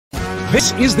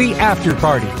This is The After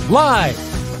Party, live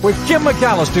with Kim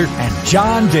McAllister and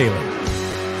John Daly.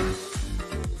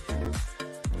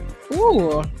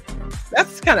 Ooh,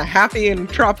 that's kind of happy and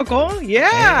tropical.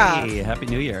 Yeah. Hey, Happy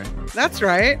New Year. That's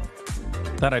right.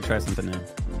 Thought I'd try something new.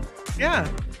 Yeah.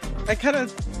 I kind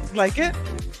of like it.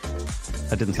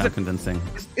 That didn't sound convincing.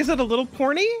 Is it a little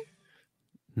porny?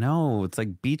 No, it's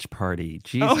like beach party.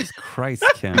 Jesus Christ,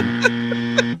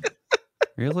 Kim.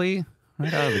 Really?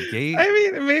 Right out of the gate? I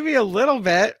mean, maybe a little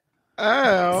bit.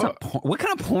 Oh. What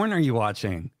kind of porn are you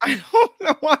watching? I don't want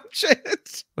to watch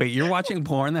it. Wait, you're watching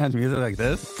porn that has music like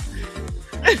this?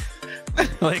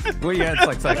 Like, what you had?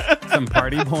 It's like some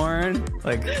party porn?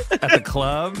 Like at the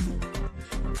club?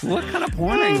 What kind of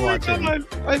porn are you watching? God.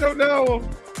 I don't know.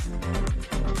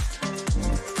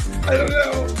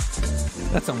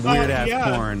 That's some weird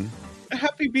ass porn.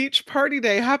 Happy beach party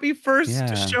day. Happy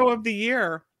first show of the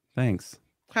year. Thanks.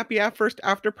 Happy first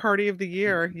after party of the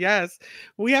year. Yes.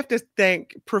 We have to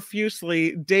thank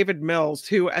profusely David Mills,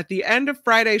 who at the end of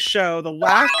Friday's show, the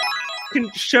last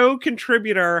show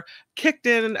contributor, kicked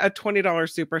in a $20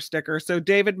 super sticker. So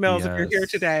David Mills, if you're here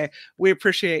today, we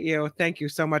appreciate you. Thank you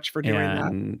so much for doing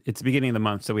that. It's the beginning of the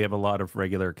month, so we have a lot of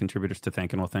regular contributors to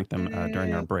thank, and we'll thank them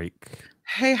during our break.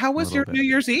 Hey, how was your New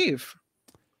Year's Eve?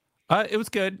 It was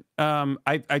good.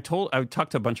 I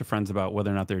talked to a bunch of friends about whether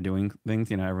or not they're doing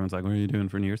things. You know, everyone's like, "What are you doing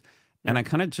for New Year's?" And I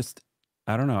kind of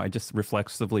I don't know. I just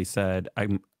reflexively said,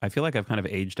 I feel like I've kind of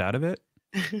aged out of it.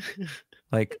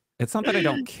 Like, it's not that I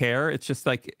don't care. It's just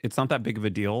like it's not that big of a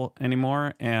deal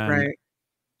anymore. And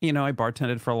you know, I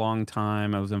bartended for a long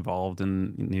time. I was involved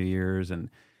in New Year's, and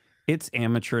it's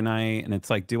amateur night, and it's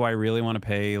like, do I really want to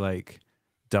pay like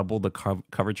double the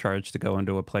cover charge to go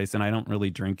into a place? And I don't really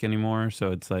drink anymore,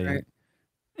 so it's like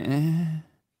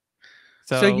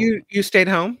So you stayed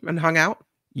home and hung out?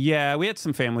 Yeah, we had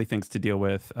some family things to deal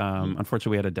with.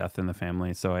 Unfortunately, we had a death in the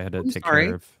family, so I had to take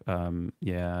care of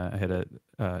I had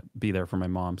to be there for my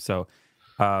mom. So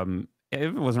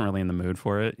it wasn't really in the mood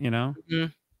for it, you know.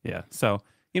 Yeah, so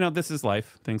you know, this is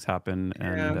life, things happen.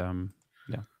 And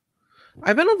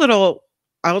I've been a little,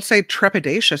 I would say,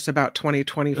 trepidatious about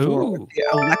 2024 with the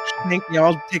election. Thank you.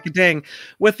 I'll take a ding.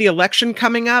 With the election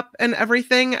coming up and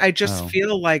everything, I just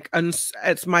feel like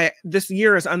this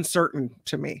year is uncertain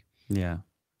to me. Yeah.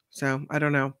 So I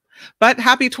don't know. But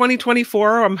happy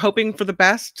 2024. I'm hoping for the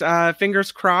best.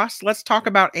 Fingers crossed. Let's talk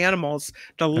about animals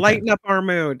to lighten up our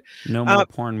mood. No more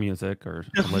porn music or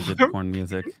alleged porn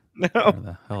music. No. What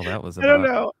the hell that was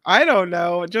about? I don't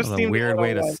know. It just seemed a weird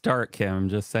way to start, Kim. I'm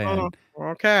just saying.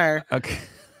 Okay.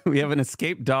 We have an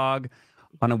escaped dog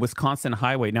on a Wisconsin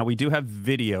highway. Now, we do have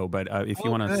video, but if you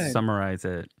want to summarize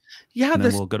it, and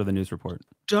then we'll go to the news report.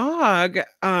 Dog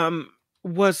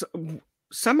was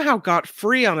somehow got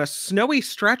free on a snowy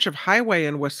stretch of highway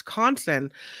in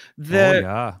Wisconsin.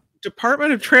 The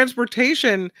Department of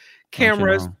Transportation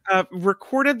cameras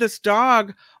recorded this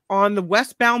dog on the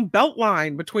westbound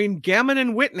Beltline between Gammon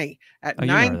and Whitney at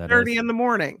 9:30 in the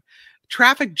morning.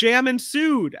 Traffic jam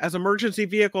ensued as emergency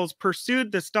vehicles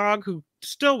pursued this dog, who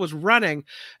still was running.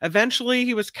 Eventually,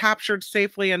 he was captured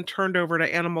safely and turned over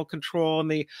to animal control.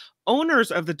 And the owners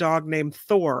of the dog, named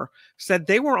Thor, said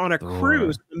they were on a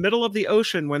cruise in the middle of the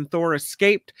ocean when Thor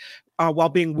escaped while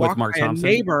being walked by a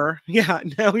neighbor. Yeah,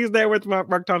 no, he's there with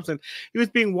Mark Thompson. He was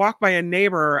being walked by a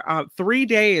neighbor 3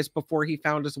 days before he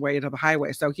found his way to the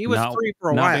highway. So he was free for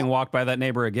a while. Not being walked by that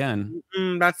neighbor again.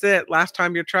 That's it. Last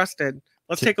time you're trusted.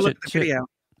 Let's take a look at the video.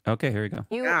 Okay, here we go.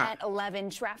 At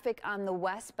 11, traffic on the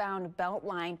westbound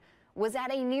Beltline was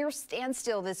at a near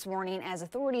standstill this morning as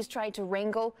authorities tried to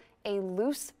wrangle a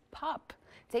loose pup.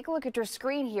 Take a look at your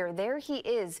screen here. There he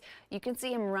is. You can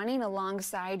see him running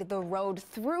alongside the road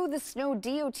through the snow.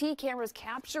 DOT cameras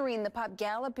capturing the pup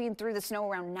galloping through the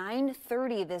snow around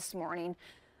 9:30 this morning.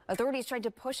 Authorities tried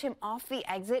to push him off the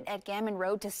exit at Gammon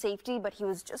Road to safety, but he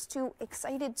was just too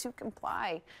excited to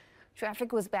comply.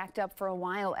 Traffic was backed up for a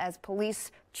while as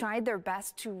police tried their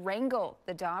best to wrangle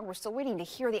the dog. We're still waiting to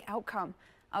hear the outcome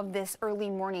of this early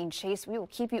morning chase. We will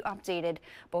keep you updated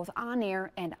both on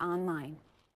air and online.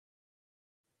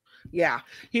 Yeah,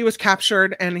 he was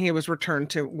captured and he was returned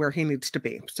to where he needs to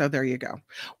be. So there you go.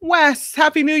 Wes,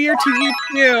 Happy New Year to you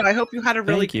too. I hope you had a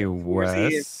really Thank you,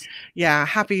 Wes. Yeah,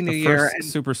 Happy New Year. First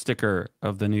super sticker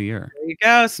of the new year. There you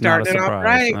go. Starting off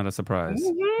right. Not a surprise.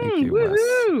 Thank you,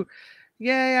 Wes.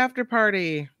 Yay, after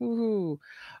party. Woohoo.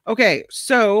 Okay,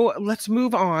 so let's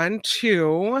move on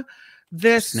to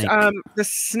this the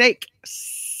snake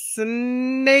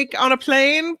on a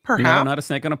plane, perhaps. No, not a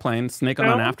snake on a plane. Snake on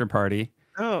an after party.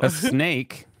 Oh. A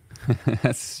snake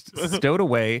stowed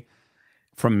away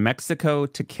from Mexico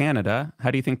to Canada.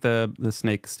 How do you think the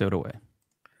snake stowed away?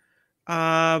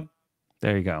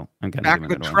 There you go. I'm kind back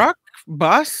of a truck,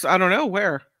 bus. I don't know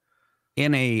where.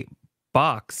 In a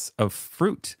box of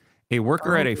fruit. A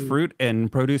worker at a fruit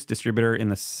and produce distributor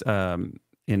in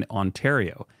in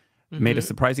Ontario made a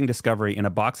surprising discovery in a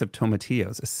box of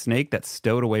tomatillos, a snake that's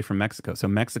stowed away from Mexico. So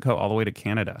Mexico all the way to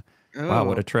Canada. Oh. Wow,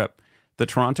 what a trip. The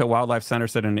Toronto Wildlife Center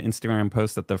said in an Instagram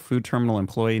post that the food terminal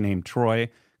employee named Troy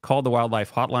called the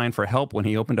wildlife hotline for help when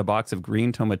he opened a box of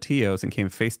green tomatillos and came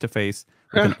face to face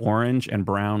with an orange and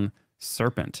brown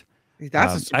serpent.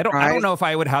 That's a surprise. I don't know if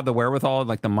I would have the wherewithal,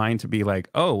 like the mind to be like,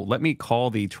 oh, let me call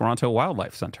the Toronto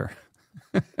Wildlife Center.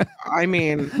 I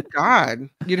mean, God,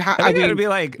 you'd have. I mean, it'd be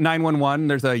like 911.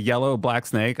 There's a yellow black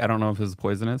snake. I don't know if it's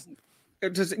poisonous.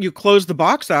 You close the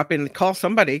box up and call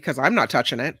somebody because I'm not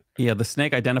touching it. Yeah, the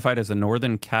snake identified as a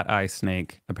northern cat eye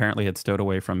snake apparently had stowed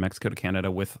away from Mexico to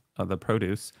Canada with the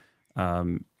produce.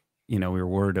 You know, we were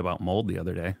worried about mold the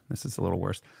other day. This is a little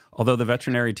worse. Although the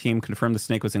veterinary team confirmed the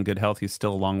snake was in good health, he's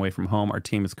still a long way from home. Our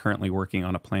team is currently working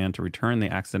on a plan to return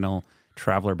the accidental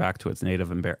traveler back to its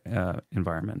native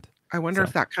environment. I wonder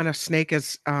if that kind of snake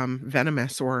is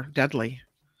venomous or deadly.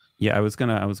 Yeah, I was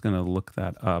gonna look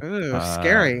that up. Ooh,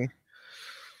 scary.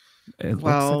 It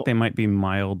looks like they might be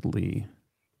mildly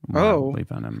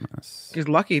venomous. He's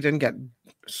lucky he didn't get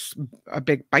a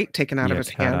big bite taken out of his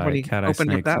hand when he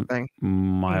opened up that thing.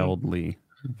 Mildly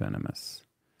venomous.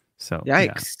 So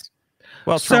yikes. Yeah.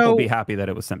 Well, Trump will be happy that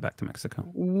it was sent back to Mexico.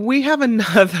 We have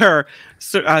another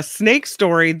snake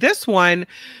story. This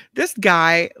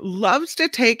guy loves to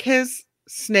take his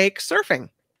snake surfing.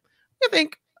 You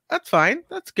think, that's fine.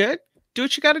 That's good. Do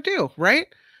what you got to do, right?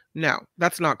 No,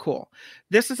 that's not cool.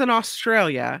 This is in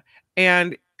Australia.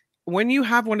 And when you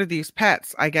have one of these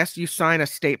pets, I guess you sign a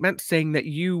statement saying that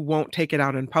you won't take it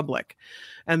out in public.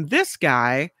 And this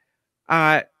guy,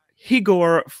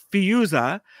 Igor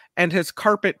Fiuza, and his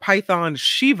carpet python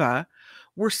Shiva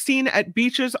were seen at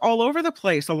beaches all over the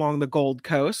place along the Gold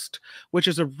Coast, which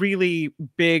is a really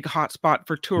big hotspot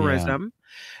for tourism.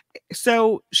 Yeah.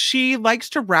 So she likes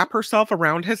to wrap herself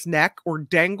around his neck or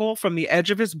dangle from the edge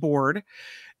of his board.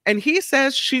 And he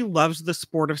says she loves the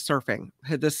sport of surfing.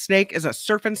 The snake is a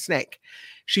surfing snake.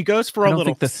 She goes for a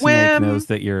little swim. The snake knows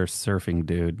that you're surfing,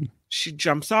 dude. She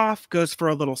jumps off, goes for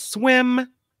a little swim.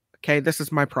 Okay, this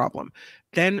is my problem.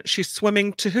 Then she's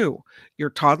swimming to who?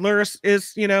 Your toddler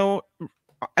is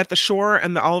at the shore,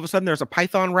 and all of a sudden there's a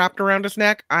python wrapped around his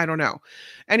neck. I don't know.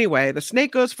 Anyway, the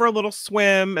snake goes for a little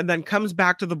swim and then comes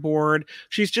back to the board.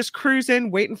 She's just cruising,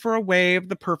 waiting for a wave,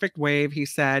 the perfect wave, he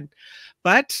said.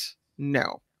 But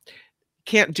no,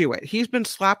 can't do it. He's been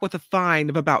slapped with a fine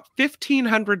of about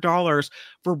 $1,500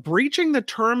 for breaching the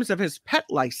terms of his pet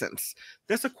license.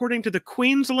 This according to the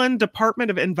Queensland Department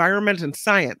of Environment and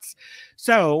Science.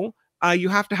 So you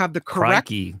have to have the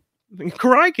correct...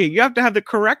 Crikey, you have to have the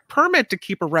correct permit to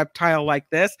keep a reptile like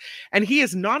this, and he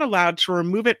is not allowed to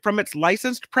remove it from its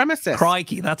licensed premises.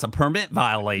 Crikey, that's a permit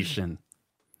violation.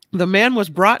 The man was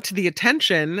brought to the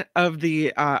attention of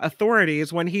the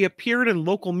authorities when he appeared in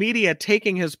local media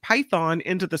taking his python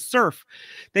into the surf.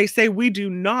 They say, we do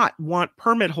not want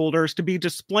permit holders to be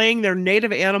displaying their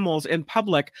native animals in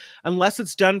public unless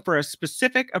it's done for a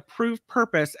specific approved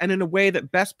purpose and in a way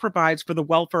that best provides for the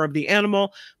welfare of the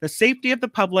animal, the safety of the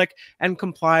public, and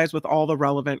complies with all the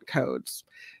relevant codes.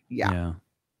 Yeah.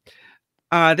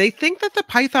 They think that the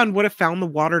python would have found the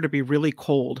water to be really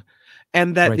cold.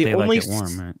 And that the only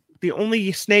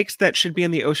snakes that should be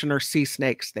in the ocean are sea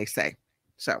snakes, they say.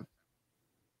 So,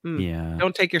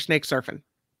 don't take your snake surfing.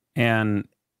 And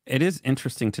it is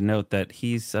interesting to note that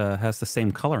he's has the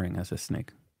same coloring as a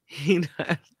snake. He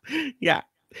does. Yeah.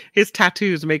 His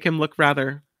tattoos make him look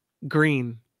rather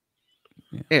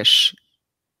green-ish.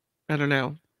 I don't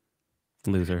know.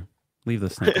 Loser. Leave the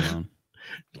snake alone.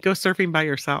 Go surfing by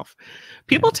yourself.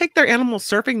 People take their animals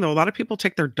surfing, though. A lot of people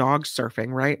take their dogs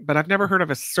surfing, right? But I've never heard of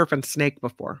a surfing snake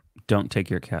before. Don't take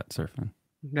your cat surfing.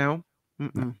 No?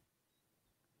 No.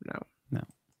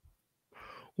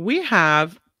 We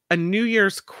have a New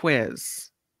Year's quiz.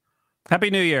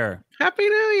 Happy New Year. Happy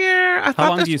New Year. How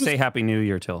long do you say Happy New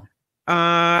Year till?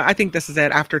 I think this is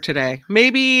it after today.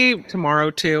 Maybe tomorrow,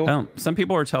 too. Oh, some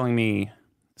people are telling me...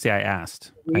 See, I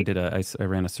asked. I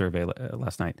ran a survey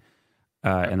last night.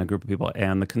 And a group of people,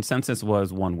 and the consensus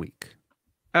was 1 week.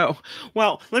 Oh,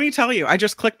 well, let me tell you, I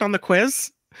just clicked on the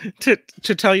quiz to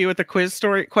tell you what the quiz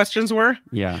questions were.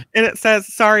 Yeah. And it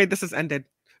says, sorry, this has ended.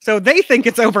 So they think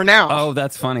it's over now. Oh,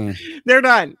 that's funny. They're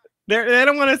done. They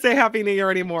don't want to say Happy New Year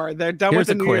anymore. They're done with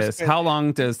the New Year's quiz. How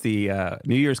long does the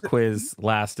New Year's quiz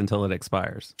last until it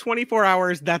expires? 24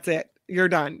 hours. That's it. You're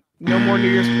done. No more New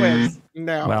Year's quiz.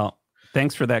 No. Well,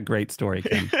 thanks for that great story,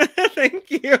 Kim. Thank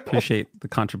you. Appreciate the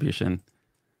contribution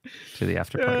to the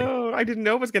after party. Oh, I didn't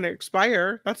know it was going to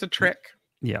expire. That's a trick.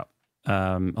 Yeah.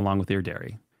 Along with your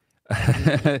dairy.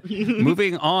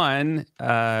 Moving on,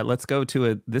 let's go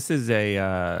to this is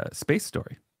a space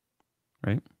story,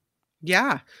 right?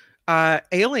 Yeah.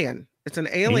 Alien. It's an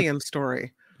alien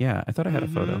story. Yeah, I thought I had a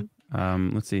photo.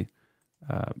 Let's see.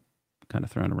 Kind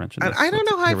of throwing a wrench in this. I don't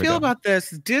know how I feel about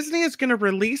this. Disney is going to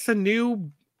release a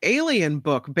new Alien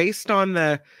book based on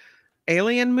the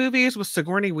Alien movies with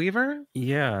Sigourney Weaver.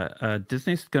 Yeah,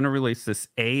 Disney's going to release this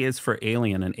A is for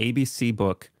Alien, an ABC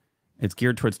book. It's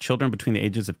geared towards children between the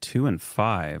ages of 2 and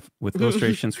 5 with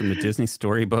illustrations from the Disney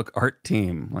Storybook art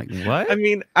team. Like, what? I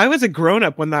mean, I was a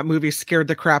grown-up when that movie scared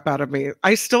the crap out of me.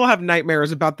 I still have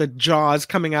nightmares about the jaws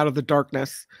coming out of the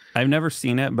darkness. I've never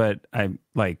seen it, but I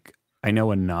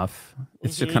know enough.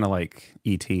 It's just kind of like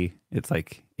E.T. It's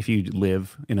like if you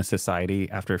live in a society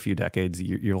after a few decades,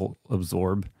 you'll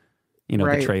absorb,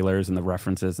 the trailers and the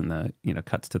references and the,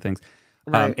 cuts to things.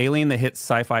 Right. Alien, the hit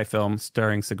sci-fi film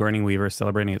starring Sigourney Weaver,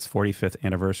 celebrating its 45th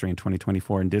anniversary in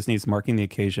 2024, and Disney's marking the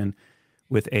occasion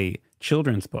with a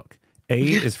children's book. A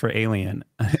is for Alien.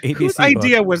 ABC Whose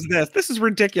idea was this? This is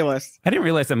ridiculous. I didn't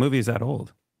realize that movie is that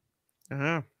old.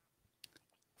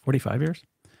 45 years?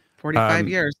 45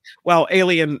 years. Well,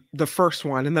 Alien, the first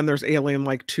one, and then there's Alien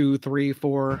like 2, 3,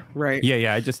 4, right?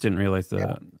 Yeah. I just didn't realize that.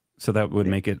 Yeah. So that would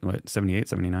make it, what, 78,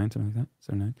 79, something like that?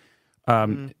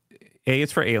 79? A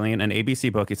is for Alien, an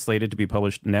ABC book. It's slated to be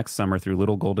published next summer through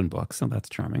Little Golden Books, so that's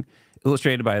charming.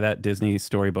 Illustrated by that Disney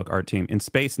Storybook art team. In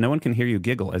space, no one can hear you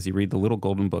giggle as you read the Little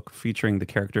Golden Book featuring the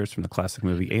characters from the classic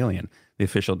movie Alien. The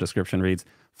official description reads,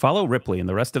 follow Ripley and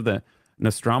the rest of the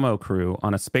Nostromo crew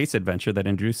on a space adventure that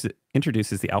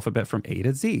introduces the alphabet from A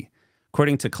to Z.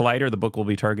 According to Collider, the book will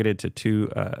be targeted to 2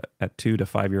 to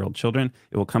 5-year-old children.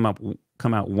 It will come out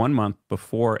 1 month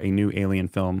before a new Alien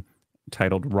film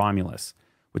titled Romulus,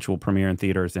 which will premiere in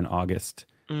theaters in August.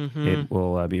 It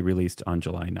will be released on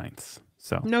July 9th.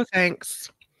 So no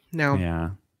thanks. No. Yeah.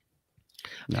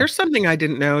 No. Here's something I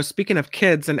didn't know. Speaking of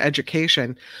kids and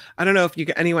education, I don't know if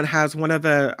anyone has one of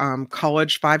the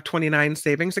college 529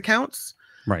 savings accounts.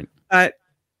 Right. But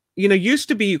used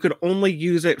to be you could only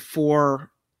use it for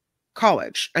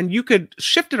college, and you could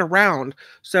shift it around.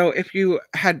 So if you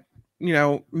had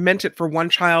meant it for one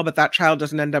child, but that child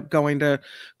doesn't end up going to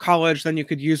college, then you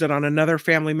could use it on another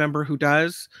family member who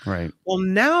does. Right. Well,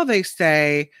 now they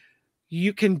say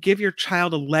you can give your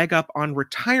child a leg up on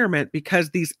retirement because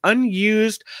these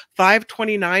unused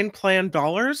 529 plan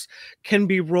dollars can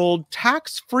be rolled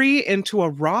tax-free into a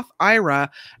Roth IRA,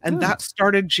 and that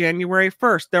started January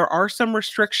 1st. There are some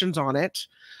restrictions on it,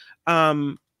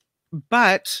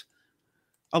 but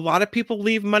a lot of people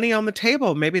leave money on the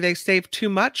table. Maybe they save too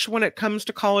much when it comes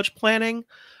to college planning,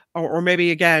 or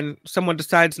maybe, again, someone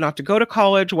decides not to go to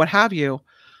college, what have you.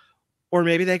 Or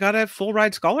maybe they got a full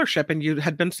ride scholarship and you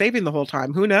had been saving the whole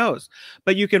time. Who knows?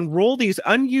 But you can roll these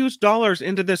unused dollars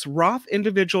into this Roth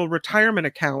individual retirement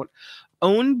account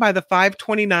owned by the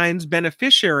 529's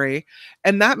beneficiary.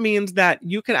 And that means that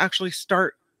you can actually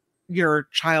start your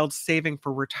child saving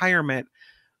for retirement,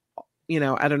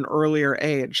 at an earlier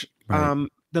age. Right.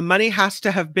 The money has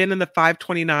to have been in the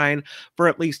 529 for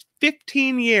at least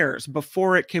 15 years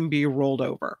before it can be rolled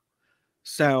over.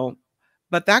 So,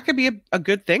 but that could be a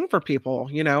good thing for people,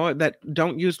 that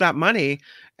don't use that money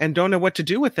and don't know what to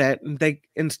do with it. And they,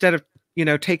 instead of,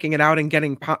 taking it out and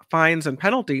getting fines and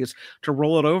penalties, to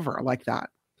roll it over like that.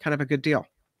 Kind of a good deal.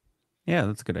 Yeah,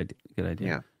 that's a good idea. Good idea.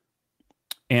 Yeah.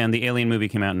 And the Alien movie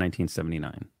came out in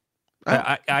 1979.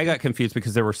 I got confused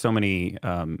because there were so many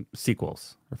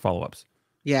sequels or follow-ups.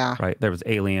 Yeah. Right. There was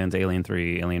Aliens, Alien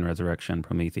 3, Alien Resurrection,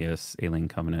 Prometheus, Alien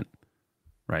Covenant.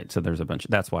 Right. So there's a bunch.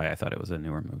 That's why I thought it was a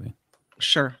newer movie.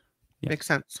 Sure. Yeah. Makes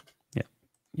sense.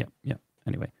 Yeah.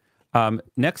 Anyway,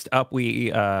 next up,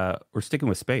 we're sticking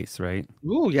with space, right?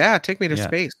 Ooh, yeah. Take me to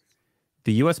space.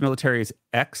 The U.S. military's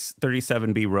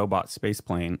X-37B robot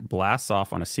spaceplane blasts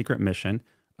off on a secret mission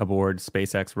aboard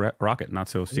SpaceX rocket. Not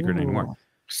so secret anymore.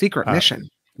 Secret mission.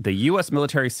 The U.S.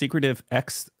 military's secretive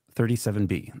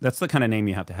X-37B. That's the kind of name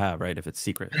you have to have, right? If it's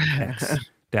secret.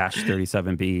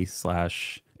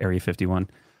 X-37B / Area 51.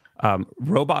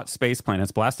 Robot spaceplane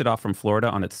has blasted off from Florida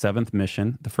on its 7th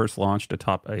mission, the first launched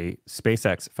atop a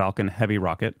SpaceX Falcon Heavy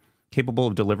rocket, capable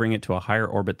of delivering it to a higher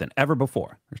orbit than ever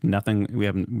before. There's nothing,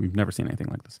 we've never seen anything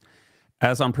like this.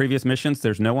 As on previous missions,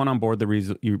 there's no one on board the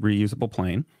reusable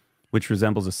plane, which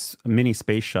resembles a mini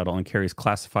space shuttle and carries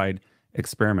classified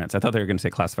experiments. I thought they were going to say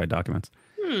classified documents.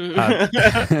 They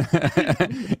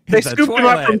scooped him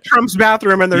up from Trump's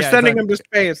bathroom and they're sending him to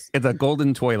space. It's a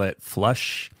golden toilet,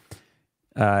 flush.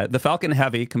 The Falcon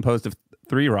Heavy, composed of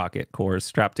 3 rocket cores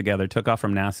strapped together took off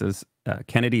from NASA's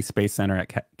Kennedy Space Center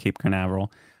at Cape Canaveral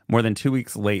more than 2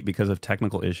 weeks late because of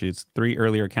technical issues. 3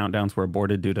 earlier countdowns were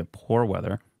aborted due to poor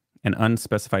weather and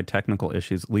unspecified technical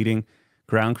issues, leading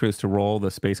ground crews to roll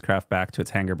the spacecraft back to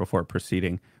its hangar before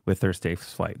proceeding with Thursday's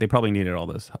flight. They probably needed all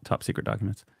those top secret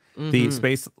documents. The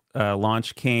space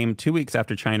launch came 2 weeks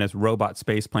after China's robot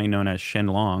space plane known as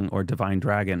Shenlong, or Divine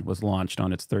Dragon, was launched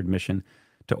on its 3rd mission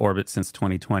to orbit since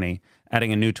 2020,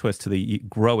 adding a new twist to the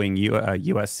growing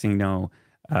U.S.-Sino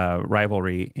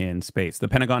rivalry in space. The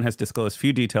Pentagon has disclosed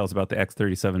few details about the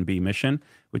X-37B mission,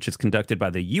 which is conducted by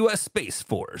the U.S. Space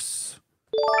Force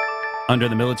under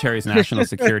the military's National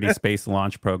Security Space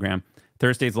Launch Program.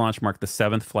 Thursday's launch marked the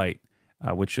 7th flight,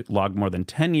 which logged more than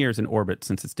 10 years in orbit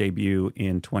since its debut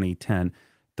in 2010.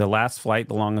 The last flight,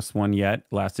 the longest one yet,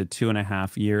 lasted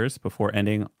 2.5 years before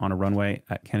ending on a runway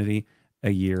at Kennedy a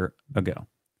year ago.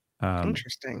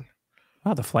 Interesting.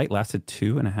 Wow, the flight lasted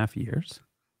 2.5 years?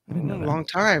 I didn't know that. A long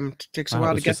time. It takes a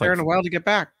while to get there and a while to get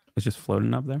back. It's just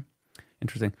floating up there.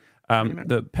 Interesting.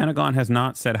 The Pentagon has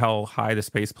not said how high the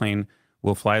space plane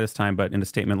will fly this time, but in a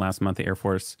statement last month, the Air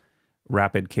Force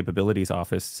Rapid Capabilities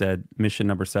Office said mission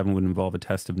number 7 would involve a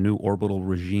test of new orbital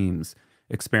regimes,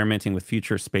 experimenting with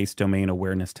future space domain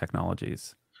awareness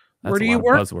technologies. That's Where do you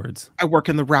work? Buzzwords. I work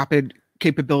in the Rapid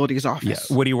Capabilities Office.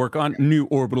 Yeah. What do you work on? New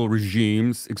orbital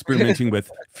regimes, experimenting with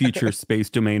future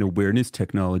space domain awareness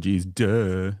technologies.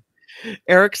 Duh.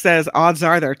 Eric says odds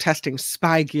are they're testing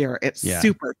spy gear. It's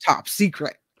super top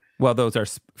secret. Well, those are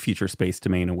future space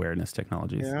domain awareness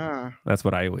technologies. Yeah. That's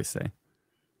what I always say.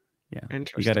 Yeah.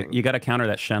 Interesting. You gotta counter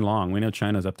that Shenlong. We know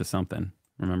China's up to something.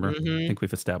 Remember? I think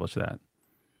we've established that.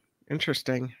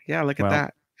 Interesting. Yeah, look at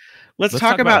that. Let's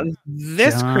talk about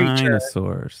this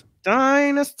dinosaurs. Creature.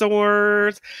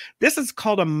 Dinosaurs. This is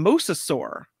called a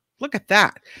mosasaur. Look at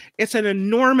that. It's an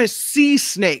enormous sea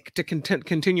snake, to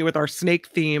continue with our snake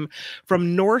theme,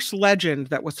 from Norse legend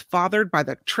that was fathered by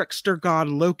the trickster god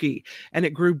Loki, and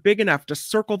it grew big enough to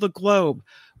circle the globe.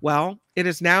 Well, it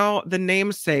is now the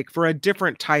namesake for a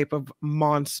different type of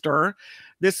monster.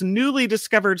 This newly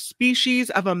discovered species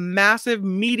of a massive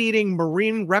meat-eating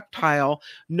marine reptile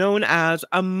known as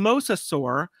a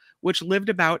mosasaur, which lived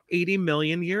about 80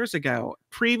 million years ago.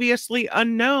 Previously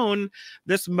unknown,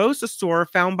 this mosasaur,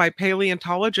 found by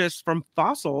paleontologists from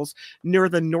fossils near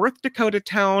the North Dakota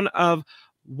town of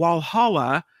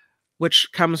Walhalla,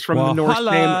 which comes from the Norse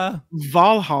name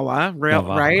Valhalla,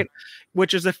 right?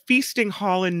 Which is a feasting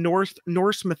hall in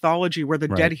Norse mythology where the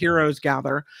dead heroes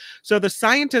gather. So the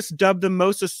scientists dubbed the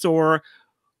mosasaur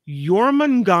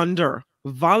Jormungandr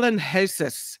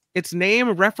Valenhensis. Its name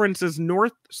references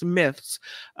Norse myths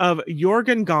of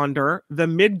Jormungandr, the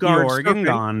Midgard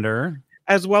serpent,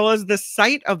 as well as the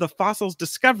site of the fossil's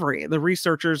discovery. The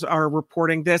researchers are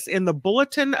reporting this in the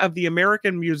Bulletin of the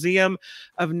American Museum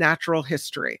of Natural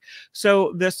History.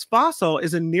 So this fossil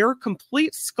is a near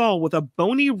complete skull with a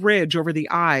bony ridge over the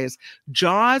eyes,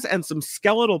 jaws, and some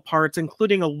skeletal parts,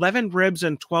 including 11 ribs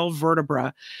and 12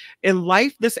 vertebrae. In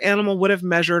life, this animal would have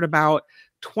measured about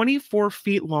 24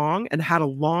 feet long and had a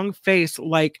long face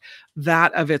like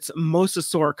that of its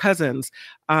mosasaur cousins.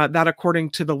 That, according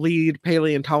to the lead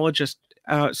paleontologist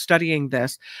studying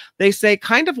this, they say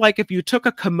kind of like if you took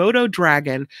a Komodo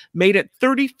dragon, made it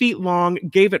 30 feet long,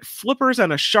 gave it flippers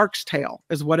and a shark's tail,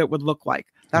 is what it would look like.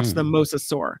 That's the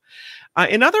mosasaur.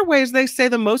 In other ways, they say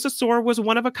the mosasaur was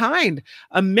one of a kind.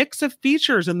 A mix of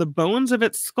features in the bones of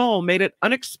its skull made it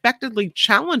unexpectedly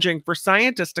challenging for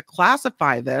scientists to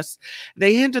classify this.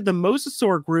 They hinted the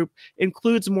mosasaur group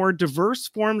includes more diverse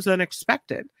forms than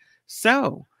expected.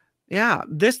 So, yeah,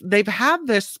 they've had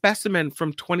this specimen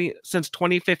since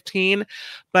 2015,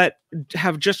 but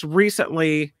have just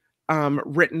recently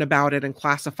written about it and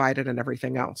classified it and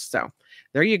everything else. So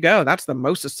there you go. That's the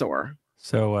mosasaur.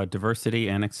 So diversity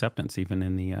and acceptance, even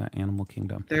in the animal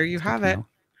kingdom. There you have it.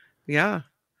 Yeah.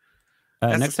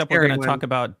 Next up, we're going to talk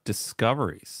about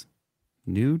discoveries.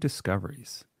 New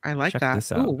discoveries. I like Check that.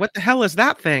 this out. Ooh, what the hell is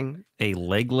that thing? A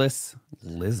legless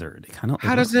lizard.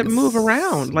 How does it move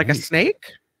around? Like a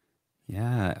snake?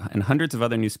 Yeah. And hundreds of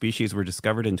other new species were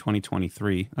discovered in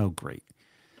 2023. Oh, great.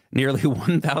 Nearly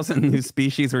 1,000 new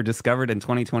species were discovered in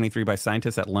 2023 by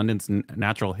scientists at London's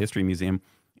Natural History Museum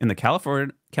in the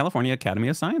California Academy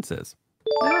of Sciences.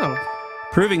 Oh.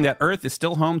 Proving that Earth is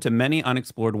still home to many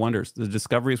unexplored wonders. The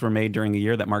discoveries were made during a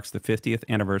year that marks the 50th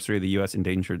anniversary of the U.S.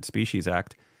 Endangered Species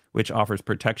Act, which offers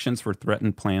protections for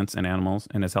threatened plants and animals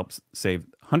and has helped save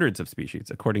hundreds of species,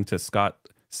 according to Scott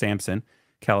Sampson,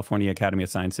 California Academy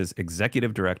of Sciences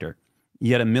Executive Director.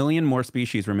 Yet 1 million more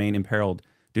species remain imperiled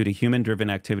due to human-driven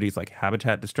activities like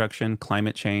habitat destruction,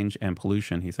 climate change, and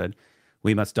pollution, he said.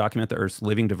 We must document the Earth's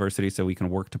living diversity so we can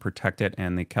work to protect it.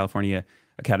 And the California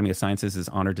Academy of Sciences is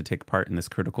honored to take part in this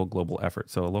critical global effort.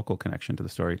 So a local connection to the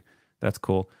story. That's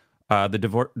cool.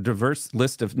 The diverse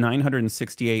list of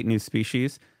 968 new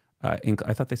species. I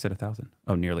thought they said 1,000.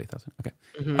 Oh, nearly 1,000.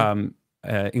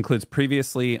 Okay. Includes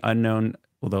previously unknown.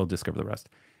 Well, they'll discover the rest.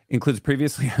 Includes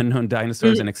previously unknown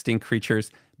dinosaurs and extinct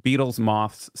creatures, beetles,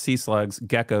 moths, sea slugs,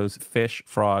 geckos, fish,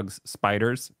 frogs,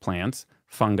 spiders, plants,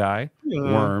 fungi,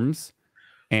 worms,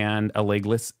 and a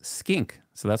legless skink.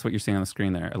 So that's what you're seeing on the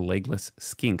screen there, a legless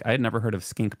skink. I had never heard of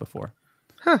skink before.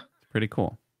 Huh. Pretty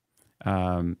cool.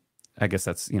 I guess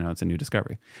that's, it's a new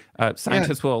discovery.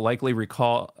 Scientists will likely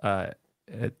recall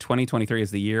 2023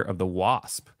 as the year of the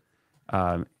wasp.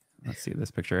 Let's see this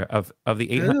picture. Of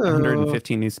the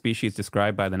 815 new species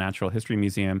described by the Natural History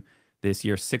Museum this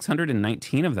year,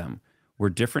 619 of them were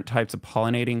different types of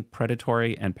pollinating,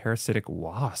 predatory, and parasitic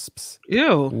wasps.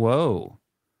 Ew. Whoa.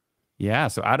 Yeah,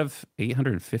 so out of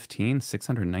 815,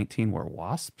 619 were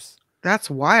wasps.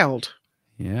 That's wild.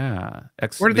 Yeah.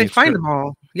 Where did they find them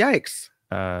all? Yikes.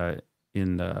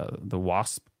 In the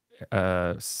wasp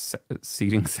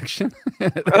seating section.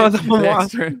 The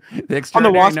wasp. The on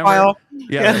the wasp pile.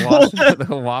 Yeah,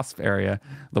 the wasp area,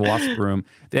 the wasp room.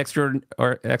 The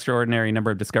extraordinary number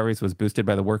of discoveries was boosted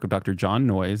by the work of Dr. John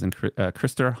Noyes and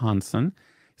Christer Hansen,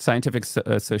 scientific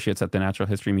associates at the Natural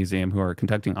History Museum, who are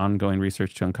conducting ongoing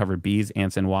research to uncover bees,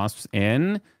 ants, and wasps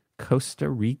in Costa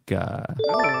Rica.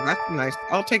 Oh, that's nice.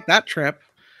 I'll take that trip.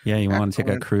 Yeah, you want to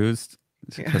take a cruise?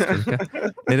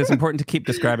 It is important to keep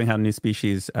describing how new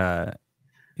species, describe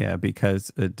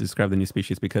the new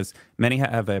species, because many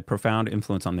have a profound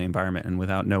influence on the environment, and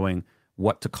without knowing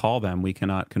what to call them, we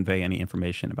cannot convey any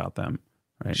information about them.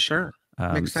 Right? Sure.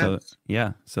 Makes sense.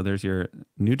 So there's your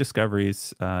new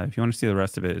discoveries. If you want to see the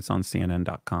rest of it, it's on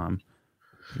CNN.com.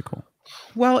 Pretty cool.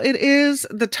 Well, it is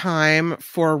the time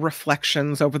for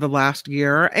reflections over the last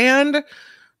year and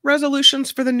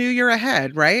resolutions for the new year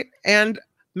ahead, right? And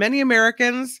many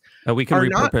Americans we can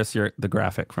repurpose the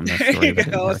graphic from this story. There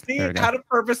you go. See, out of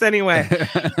purpose anyway.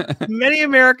 Many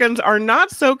Americans are not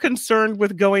so concerned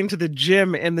with going to the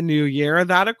gym in the new year.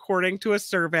 That, according to a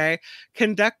survey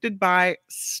conducted by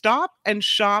Stop and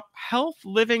Shop Health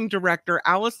Living Director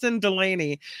Allison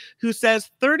Delaney, who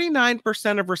says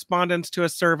 39% of respondents to a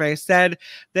survey said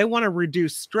they want to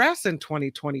reduce stress in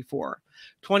 2024.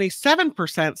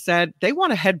 27% said they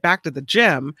want to head back to the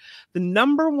gym. The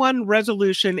number one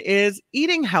resolution is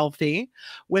eating healthy,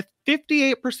 with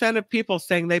 58% of people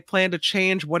saying they plan to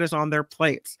change what is on their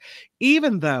plates,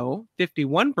 even though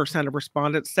 51% of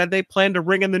respondents said they plan to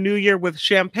ring in the new year with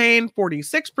champagne.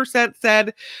 46%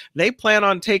 said they plan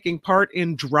on taking part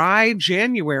in dry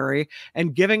January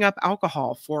and giving up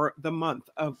alcohol for the month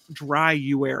of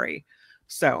dry-uary.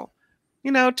 So,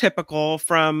 typical,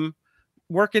 from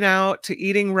working out to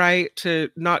eating right to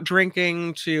not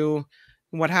drinking to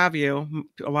what have you.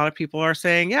 A lot of people are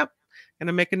saying, yep, going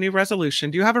to make a new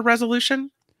resolution. Do you have a resolution?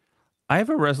 I have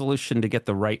a resolution to get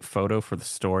the right photo for the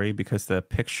story, because the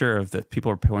picture of the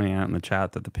people are pointing out in the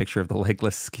chat that the picture of the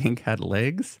legless skink had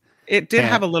legs. It did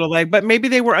have a little leg, but maybe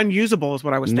they were unusable is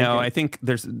what I was thinking. No, I think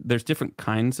there's different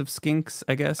kinds of skinks,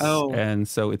 I guess. Oh. And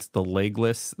so it's the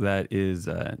legless that is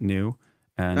new.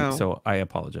 And so I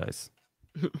apologize.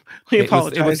 We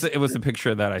apologize. It was the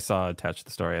picture that I saw attached to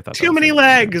the story. I thought too many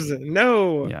legs.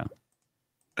 No. Yeah.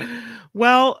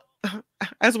 Well,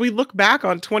 as we look back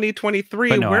on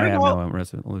 2023, no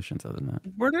resolutions other than that.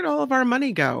 Where did all of our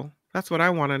money go? That's what I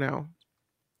want to know.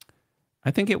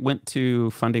 I think it went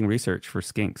to funding research for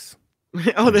skinks.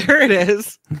 Oh, there it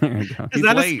is. There you go.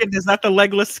 Is that the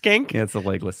legless skink? Yeah, it's a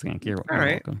legless skink. You're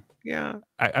right. welcome. Yeah.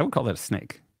 I would call that a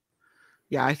snake.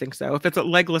 Yeah, I think so. If it's a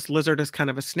legless lizard, it's kind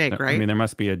of a snake, right? I mean, there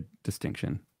must be a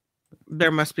distinction. There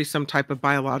must be some type of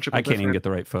biological. I can't even get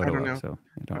the right photo. I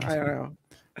don't know.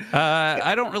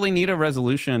 I don't really need a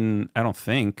resolution, I don't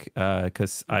think,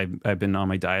 because I've been on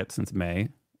my diet since May,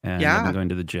 and I've been going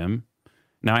to the gym.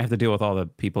 Now I have to deal with all the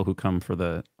people who come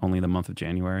for only the month of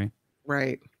January.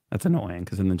 Right. That's annoying,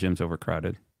 because then the gym's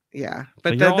overcrowded. Yeah,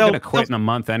 but so you're all going to quit in a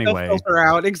month anyway. They'll filter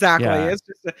out. Exactly. Yeah. It's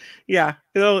just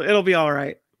it'll be all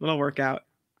right. It'll work out.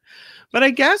 But I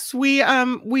guess we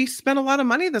spent a lot of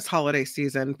money this holiday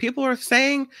season. People are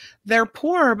saying they're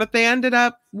poor, but they ended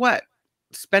up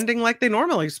spending like they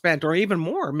normally spent, or even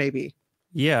more, maybe.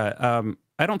 Yeah.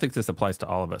 I don't think this applies to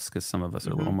all of us, because some of us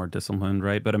are a little more disciplined,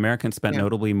 right? But Americans spent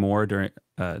notably more during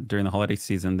the holiday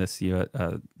season this year.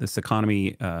 This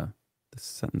economy. This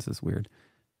sentence is weird.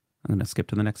 I'm going to skip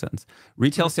to the next sentence.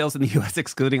 Retail sales in the U.S.,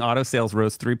 excluding auto sales,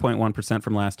 rose 3.1%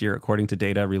 from last year, according to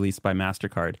data released by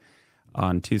MasterCard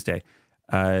on Tuesday.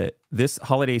 This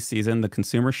holiday season, the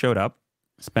consumer showed up.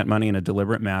 spent money in a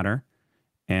deliberate manner.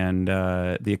 And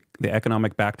the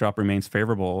economic backdrop remains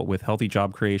favorable with healthy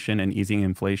job creation and easing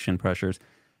inflation pressures,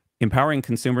 empowering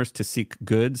consumers to seek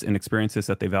goods and experiences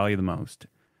that they value the most.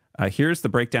 Here's the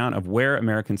breakdown of where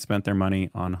Americans spent their money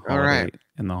on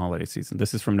in the holiday season.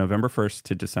 This is from November 1st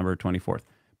to December 24th.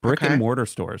 Brick and mortar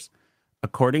stores.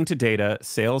 According to data,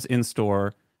 sales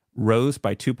in-store rose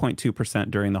by 2.2%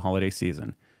 during the holiday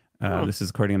season. This is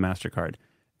according to MasterCard.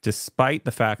 Despite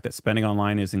the fact that spending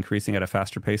online is increasing at a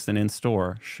faster pace than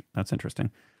in-store, that's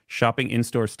interesting, shopping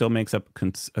in-store still makes up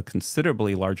a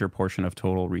considerably larger portion of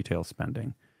total retail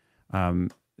spending.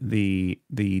 The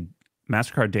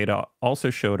MasterCard data also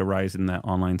showed a rise in the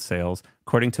online sales.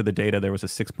 According to the data, there was a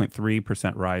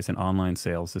 6.3% rise in online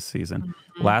sales this season.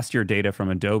 Last year, data from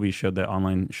Adobe showed that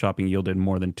online shopping yielded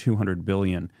more than $200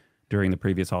 billion during the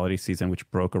previous holiday season, which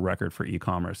broke a record for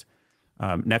e-commerce.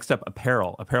 Next up,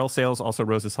 apparel. Apparel sales also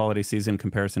rose this holiday season in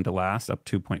comparison to last, up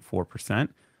 2.4%.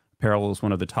 Apparel was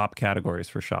one of the top categories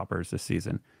for shoppers this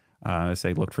season, as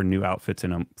they looked for new outfits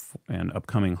and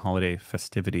upcoming holiday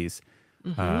festivities.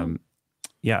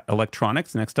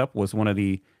 Electronics, next up, was one of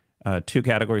the two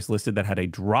categories listed that had a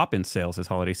drop in sales this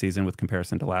holiday season with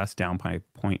comparison to last, down by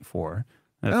 0.4.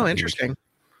 Oh, interesting.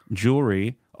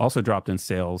 Jewelry also dropped in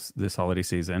sales this holiday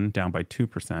season, down by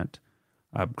 2%.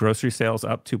 Grocery sales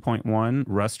up 2.1%.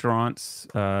 Restaurants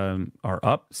are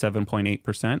up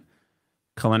 7.8%.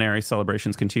 Culinary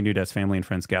celebrations continued as family and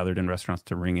friends gathered in restaurants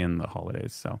to ring in the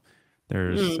holidays. So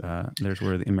there's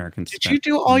where the Americans Did you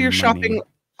do all your shopping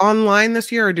online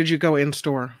this year, or did you go in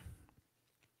store?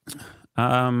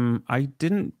 I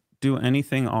didn't do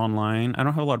anything online. I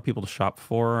don't have a lot of people to shop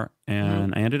for,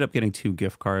 and I ended up getting 2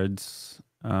 gift cards,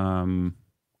 only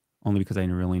because I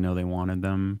didn't really know they wanted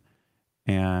them,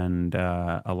 and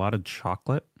a lot of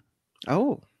chocolate.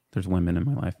 Oh, there's women in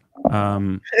my life.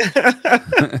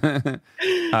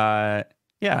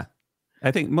 Yeah,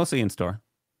 I think mostly in store.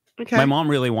 Okay. My mom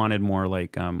really wanted more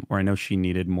or I know she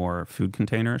needed more food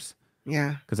containers.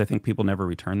 Yeah. Because I think people never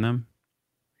return them.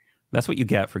 That's what you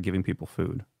get for giving people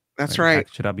food. That's right.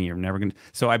 Shit up, and you're never gonna.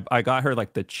 So I got her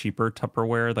like the cheaper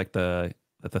Tupperware, like the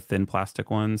thin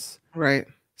plastic ones. Right.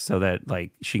 So that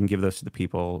she can give those to the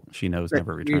people she knows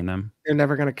never return them. You're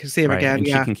never gonna see them again. And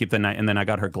she can keep the night. And then I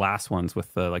got her glass ones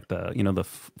with the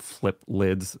flip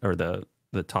lids, or the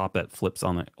top that flips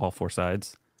on all 4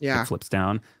 sides. Yeah. It flips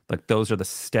down. Like those are the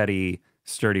steady,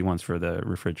 sturdy ones for the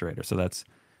refrigerator. So that's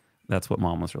what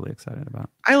Mom was really excited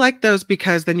about. I like those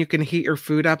because then you can heat your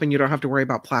food up and you don't have to worry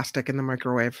about plastic in the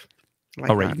microwave. You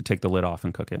can take the lid off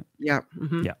and cook it. Yeah.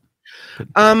 Yeah.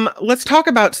 Let's talk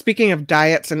about, speaking of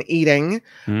diets and eating,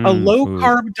 a low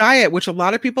carb diet, which a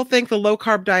lot of people think the low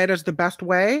carb diet is the best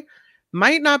way,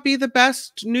 might not be the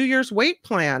best New Year's weight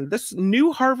plan. This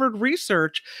new Harvard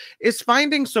research is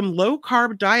finding some low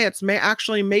carb diets may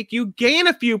actually make you gain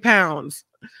a few pounds.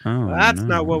 That's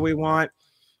not what we want.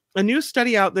 A new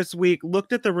study out this week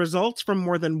looked at the results from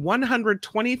more than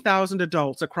 120,000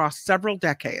 adults across several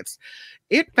decades.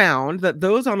 It found that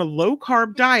those on a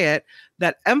low-carb diet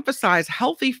that emphasize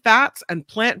healthy fats and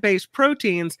plant-based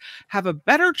proteins have a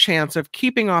better chance of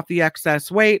keeping off the excess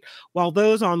weight, while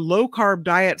those on low-carb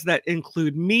diets that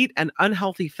include meat and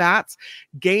unhealthy fats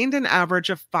gained an average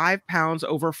of 5 pounds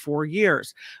over 4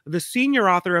 years. The senior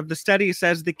author of the study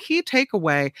says the key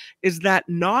takeaway is that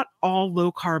not all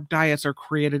low-carb diets are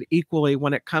created equally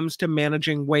when it comes to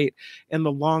managing weight in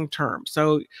the long term.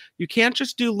 So you can't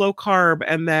just do low-carb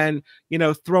and then,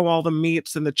 throw all the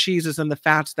meats and the cheeses and the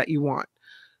fats that you want.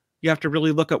 You have to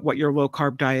really look at what your low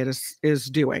carb diet is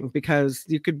doing, because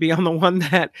you could be on the one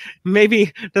that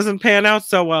maybe doesn't pan out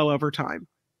so well over time.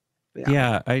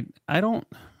 Yeah, I don't.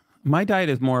 My diet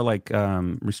is more like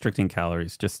restricting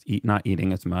calories, just not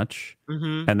eating as much,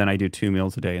 and then I do 2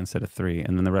 meals a day instead of 3,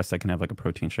 and then the rest I can have like a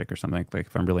protein shake or something, like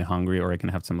if I'm really hungry, or I can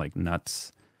have some like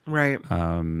nuts, right?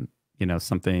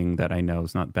 Something that I know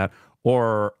is not bad,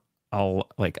 or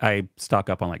I stock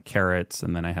up on like carrots,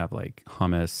 and then I have like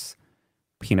hummus,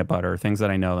 peanut butter, things that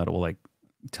I know that will like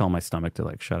tell my stomach to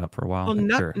like shut up for a while.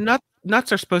 Well,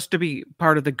 nuts are supposed to be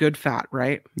part of the good fat,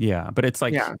 right? Yeah, but it's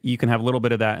like you can have a little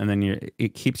bit of that, and then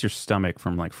it keeps your stomach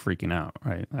from like freaking out,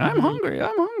 right? I'm hungry.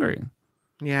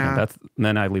 Yeah. And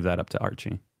then I leave that up to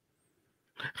Archie.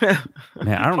 Man,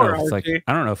 I don't know if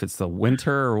I don't know if it's the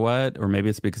winter or what, or maybe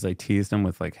it's because I teased him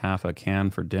with like half a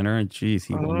can for dinner. And geez,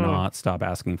 he will not stop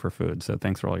asking for food. So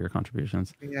thanks for all your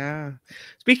contributions. Yeah.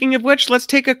 Speaking of which, let's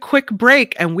take a quick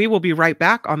break, and we will be right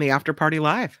back on the After Party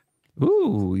Live.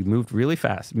 Ooh, we moved really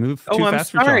fast. Too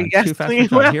fast sorry. for John. Yes, too fast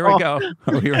for John. Here we go.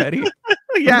 Are we ready?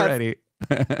 Yes. We're ready.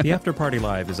 The After Party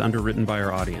Live is underwritten by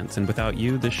our audience, and without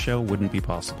you, this show wouldn't be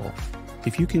possible.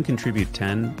 If you can contribute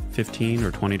 $10, $15,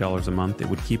 or $20 a month, it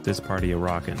would keep this party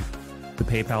a-rockin'. The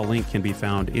PayPal link can be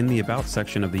found in the About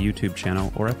section of the YouTube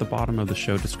channel or at the bottom of the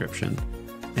show description.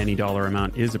 Any dollar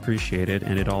amount is appreciated,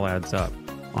 and it all adds up.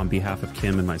 On behalf of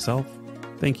Kim and myself,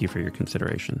 thank you for your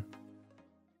consideration.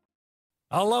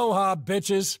 Aloha,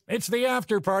 bitches. It's the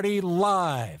After Party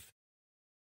Live.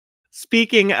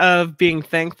 Speaking of being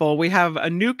thankful, we have a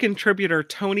new contributor,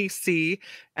 Tony C.,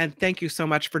 and thank you so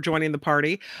much for joining the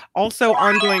party. Also,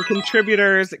 ongoing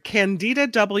contributors, Candida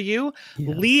W.,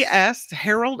 yes. Lee S.,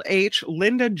 Harold H.,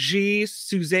 Linda G.,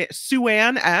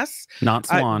 Suanne S., not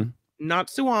Swan, not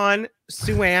Suan,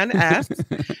 Suanne S.,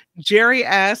 Jerry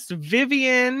S.,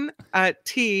 Vivian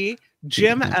T.,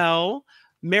 Jim L.,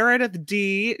 Meredith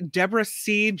D., Deborah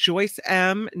C., Joyce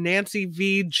M., Nancy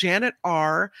V., Janet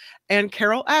R., and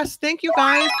Carol S. Thank you,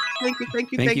 guys.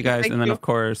 Thank you guys. And then, of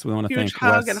course, we want to thank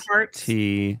hug Wes and hearts.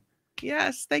 T.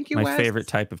 Yes, thank you, My Wes. favorite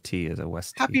type of tea is a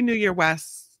Wes T. Happy New Year,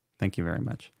 Wes. Thank you very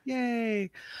much. Yay.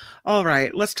 All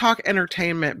right, let's talk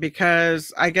entertainment,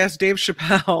 because I guess Dave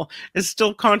Chappelle is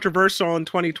still controversial in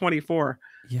 2024.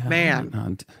 Yeah,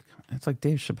 man. It's like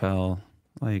Dave Chappelle.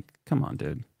 Like, come on,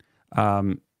 dude.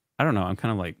 I don't know. I'm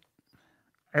kind of like,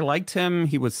 I liked him.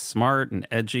 He was smart and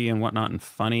edgy and whatnot and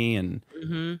funny and,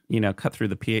 you know, cut through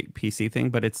the PC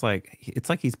thing. But it's like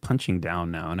he's punching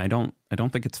down now. And I don't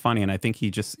think it's funny. And I think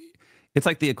it's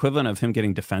like the equivalent of him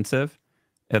getting defensive,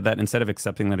 that instead of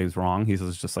accepting that he was wrong, he's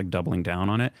just like doubling down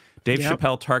on it. Dave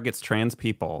Chappelle targets trans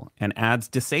people and adds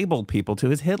disabled people to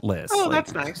his hit list. Oh,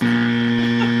 that's nice.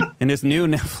 In his new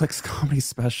Netflix comedy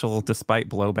special, despite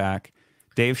blowback,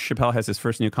 Dave Chappelle has his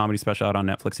first new comedy special out on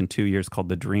Netflix in 2 years called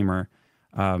The Dreamer.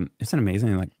 Isn't it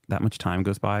amazing? Like, that much time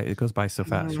goes by. It goes by so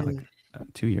fast. For like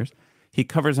 2 years. He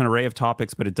covers an array of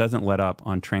topics, but it doesn't let up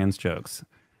on trans jokes.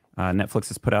 Netflix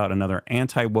has put out other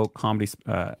anti-woke comedy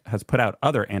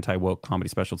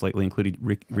specials lately,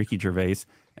 including Ricky Gervais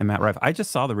and Matt Rife. I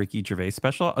just saw the Ricky Gervais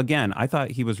special. Again, I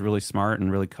thought he was really smart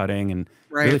and really cutting and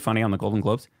really funny on the Golden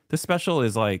Globes. This special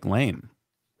is like lame.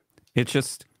 It's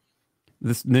just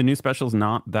the new special is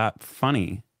not that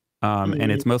funny,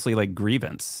 and it's mostly like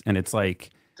grievance, and it's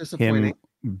like him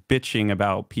bitching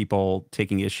about people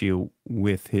taking issue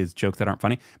with his jokes that aren't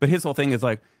funny. But his whole thing is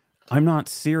like, I'm not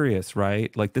serious,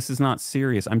 right? Like, this is not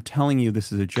serious. I'm telling you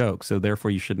this is a joke, so therefore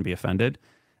you shouldn't be offended.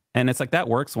 And it's like, that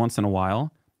works once in a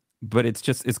while, but it's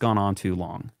gone on too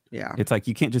long. Yeah. It's like,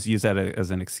 you can't just use that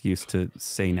as an excuse to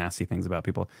say nasty things about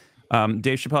people.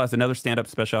 Dave Chappelle has another stand-up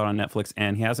special out on Netflix,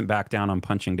 and he hasn't backed down on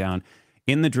punching down.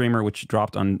 In The Dreamer, which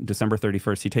dropped on December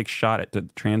 31st, he takes shot at the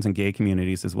trans and gay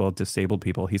communities as well as disabled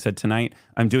people. He said, "Tonight,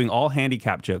 I'm doing all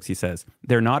handicap jokes," he says.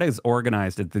 "They're not as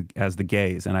organized as the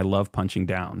gays, and I love punching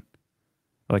down."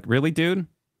 Like, really, dude?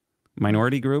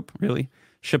 Minority group? Really?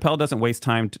 Chappelle doesn't waste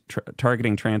time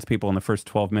targeting trans people in the first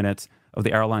 12 minutes of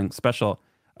the hour-long special,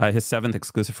 his 7th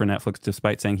exclusive for Netflix,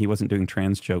 despite saying he wasn't doing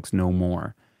trans jokes no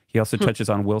more. He also touches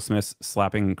on Will Smith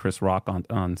slapping Chris Rock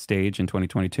on stage in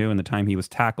 2022 and the time he was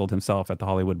tackled himself at the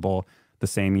Hollywood Bowl the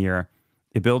same year.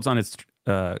 It builds on his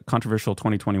controversial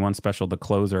 2021 special, The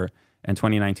Closer, and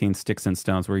 2019 Sticks and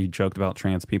Stones, where he joked about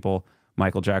trans people,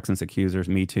 Michael Jackson's accusers,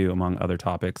 Me Too, among other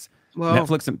topics. Whoa.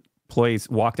 Netflix employees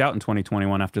walked out in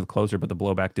 2021 after The Closer, but the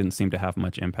blowback didn't seem to have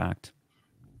much impact.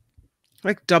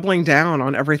 Like doubling down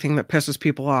on everything that pisses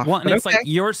people off. Well, and it's like,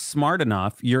 you're smart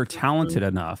enough, you're talented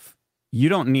enough. You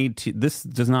don't need to, this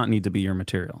does not need to be your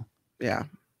material. Yeah.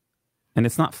 And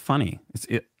it's not funny.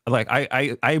 Like,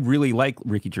 I really like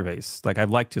Ricky Gervais. Like, I've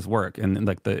liked his work. And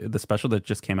like the special that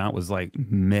just came out was like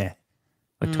meh.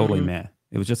 Like totally meh.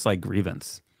 It was just like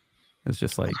grievance. It was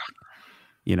just like,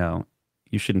 you know,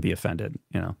 you shouldn't be offended,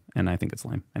 you know, and I think it's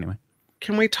lame. Anyway.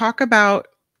 Can we talk about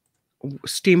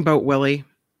Steamboat Willie?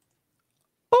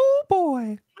 Oh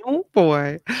boy. Oh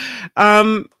boy.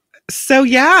 So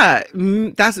yeah,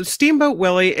 that's Steamboat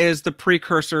Willie is the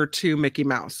precursor to Mickey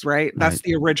Mouse, right? That's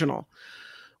the original.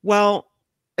 Well,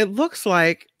 it looks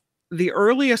like the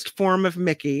earliest form of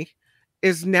Mickey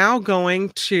is now going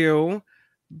to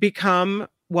become,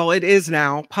 well, it is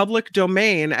now public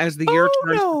domain as the year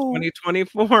turns to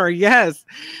 2024. Yes.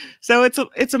 So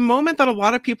it's a moment that a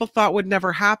lot of people thought would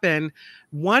never happen.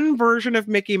 One version of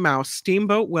Mickey Mouse,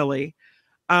 Steamboat Willie,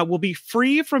 will be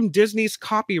free from Disney's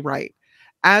copyright,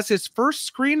 as his first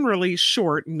screen release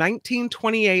short,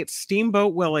 1928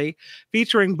 Steamboat Willie,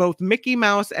 featuring both Mickey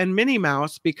Mouse and Minnie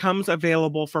Mouse, becomes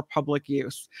available for public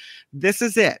use. This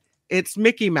is it. it's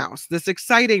Mickey Mouse. This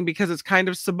exciting because it's kind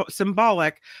of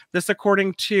symbolic. This,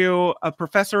 according to a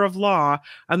professor of law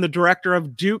and the director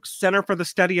of Duke's Center for the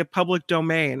Study of Public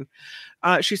Domain.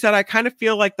 She said, I kind of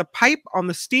feel like the pipe on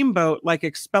the steamboat, like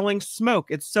expelling smoke.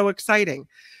 It's so exciting.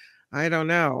 I don't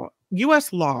know.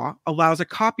 U.S. law allows a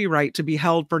copyright to be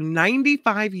held for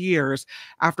 95 years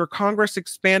after Congress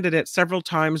expanded it several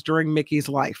times during Mickey's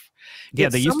life. Yeah,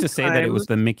 they used to say that it was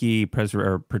the Mickey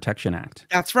Protection Act.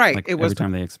 That's right. Like it was every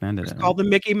time they expanded it. It's called the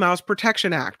Mickey Mouse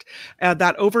Protection Act.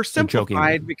 That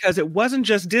oversimplified because it wasn't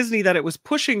just Disney that it was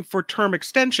pushing for term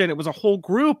extension. It was a whole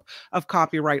group of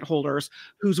copyright holders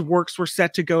whose works were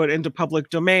set to go into public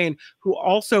domain who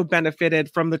also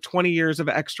benefited from the 20 years of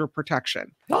extra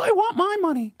protection. Well, I want my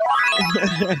money.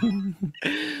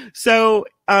 So,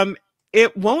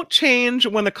 it won't change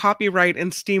when the copyright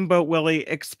in Steamboat Willie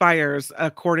expires,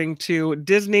 according to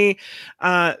Disney,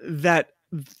 that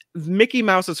Mickey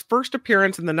Mouse's first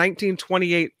appearance in the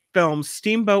 1928 film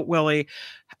Steamboat Willie,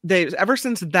 ever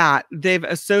since that, they've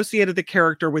associated the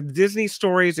character with Disney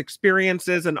stories,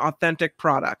 experiences, and authentic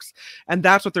products. And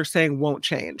that's what they're saying won't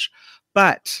change.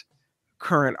 But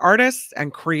current artists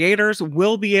and creators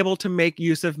will be able to make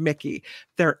use of Mickey.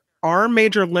 There are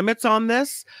major limits on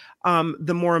this.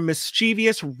 The more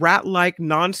mischievous, rat-like,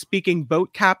 non-speaking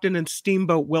boat captain in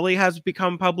Steamboat Willie has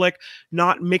become public,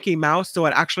 not Mickey Mouse, so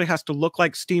it actually has to look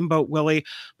like Steamboat Willie,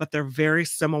 but they're very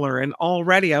similar. And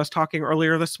already, I was talking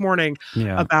earlier this morning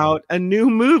about a new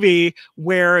movie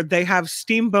where they have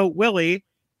Steamboat Willie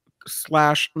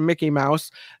 / Mickey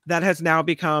Mouse that has now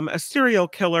become a serial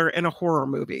killer in a horror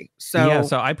movie. So yeah,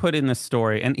 so I put in this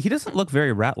story, and he doesn't look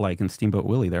very rat-like in Steamboat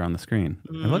Willie there on the screen.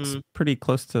 It looks pretty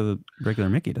close to the regular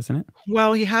Mickey, doesn't it?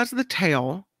 Well, he has the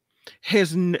tail.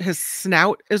 His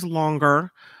snout is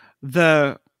longer.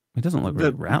 It doesn't look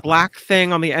really rat-like. Black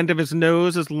thing on the end of his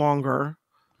nose is longer.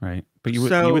 Right, but you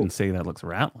wouldn't say that looks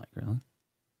rat-like, really.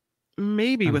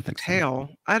 Maybe with the tail.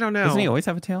 So. I don't know. Doesn't he always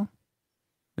have a tail?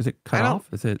 Is it cut off?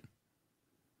 Is it?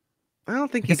 I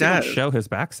don't think he does. He don't show his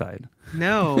backside.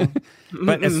 No.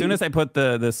 But as soon as I put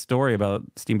the story about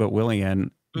Steamboat Willie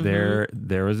in, there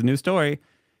was a new story.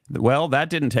 Well, that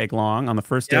didn't take long. On the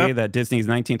first day that Disney's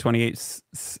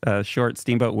 1928 short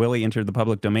Steamboat Willie entered the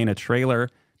public domain, a trailer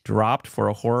dropped for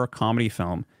a horror comedy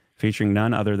film featuring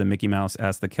none other than Mickey Mouse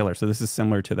as the killer. So this is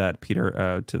similar to that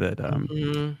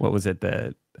what was it,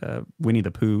 the Winnie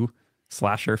the Pooh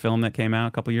slasher film that came out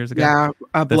a couple years ago.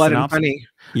 Yeah, Blood and Honey.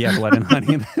 Yeah, Blood and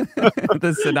Honey.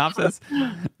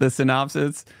 The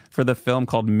synopsis for the film,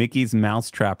 called Mickey's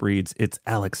Mousetrap, reads, it's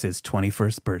Alex's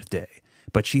 21st birthday,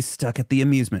 but she's stuck at the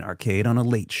amusement arcade on a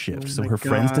late shift, so her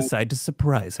friends decide to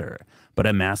surprise her. But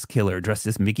a masked killer dressed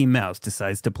as Mickey Mouse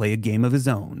decides to play a game of his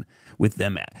own with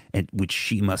them, at which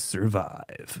she must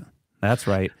survive. That's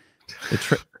right.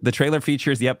 The trailer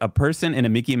features, a person in a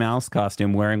Mickey Mouse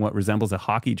costume wearing what resembles a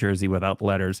hockey jersey without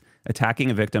letters,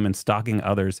 attacking a victim and stalking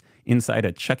others inside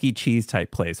a Chuck E. Cheese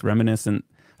type place, reminiscent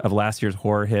of last year's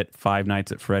horror hit Five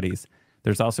Nights at Freddy's.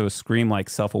 There's also a Scream-like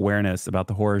self-awareness about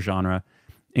the horror genre,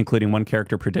 including one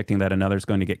character predicting that another's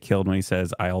going to get killed when he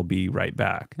says, I'll be right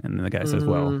back. And the guy says,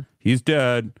 well, he's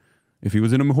dead. If he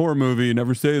was in a horror movie, you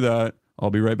never say that.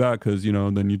 I'll be right back because,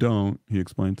 then you don't, he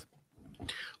explains.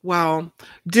 Well,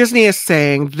 Disney is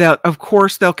saying that, of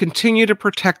course, they'll continue to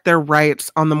protect their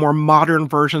rights on the more modern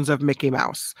versions of Mickey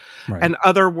Mouse and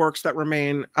other works that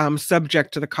remain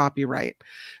subject to the copyright.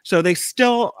 So they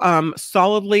still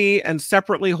solidly and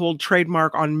separately hold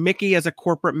trademark on Mickey as a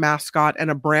corporate mascot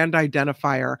and a brand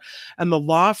identifier. And the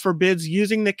law forbids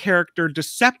using the character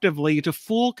deceptively to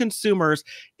fool consumers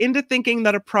into thinking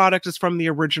that a product is from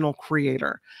the original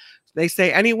creator. They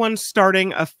say anyone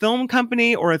starting a film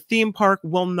company or a theme park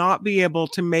will not be able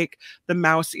to make the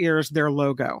mouse ears their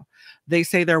logo. They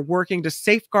say they're working to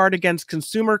safeguard against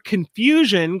consumer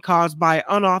confusion caused by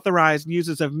unauthorized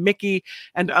uses of Mickey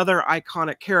and other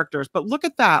iconic characters. But look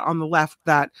at that on the left,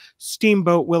 that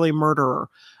Steamboat Willie murderer,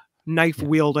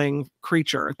 knife-wielding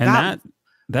creature. And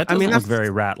that doesn't look very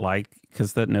rat-like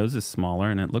because that nose is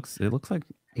smaller and it looks like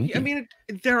Mickey. I mean,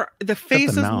 the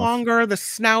face is longer, the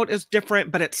snout is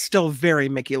different, but it's still very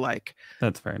Mickey-like.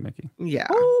 That's very Mickey. Yeah.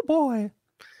 Oh boy,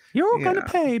 you're gonna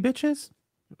pay, bitches.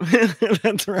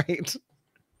 That's right.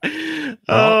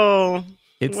 Well,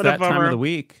 it's that time of the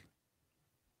week.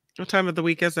 What time of the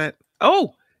week is it?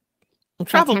 Oh,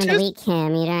 it's Travel time of the week,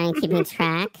 Kim. You don't keep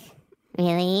track,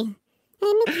 really?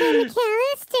 I'm Kim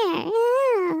McAllister.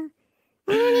 Oh,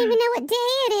 I don't even know what day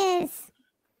it is.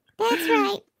 That's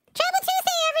right. Travel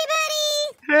Tuesday,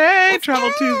 everybody! Hey, Let's Travel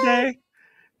go. Tuesday.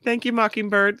 Thank you,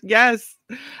 Mockingbird. Yes.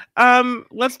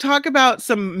 Let's talk about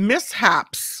some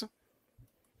mishaps.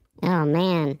 Oh,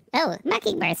 man. Oh,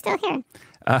 Monkeybar's still here.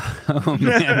 Oh,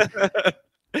 man.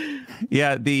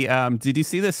 Yeah, did you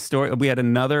see this story? We had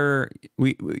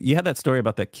you had that story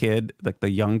about that kid, like the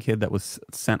young kid that was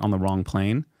sent on the wrong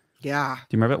plane. Yeah.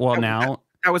 Do you remember it? Well, now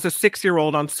that was a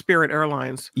 6-year-old on Spirit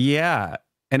Airlines. Yeah.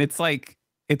 And it's like,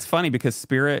 it's funny because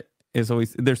Spirit is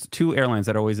always, there's two airlines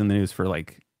that are always in the news for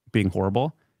like being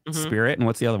horrible. Spirit, and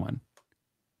what's the other one?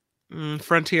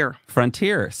 Frontier.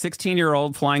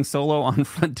 16-year-old flying solo on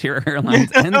Frontier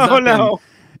Airlines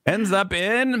ends up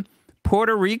in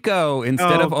Puerto Rico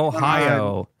instead of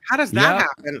Ohio. God. How does that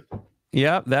happen?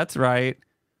 Yep, that's right.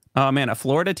 Oh, man, a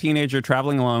Florida teenager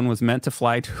traveling alone was meant to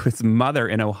fly to his mother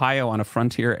in Ohio on a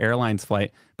Frontier Airlines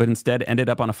flight, but instead ended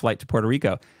up on a flight to Puerto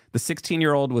Rico. The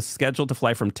 16-year-old was scheduled to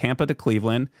fly from Tampa to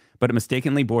Cleveland, but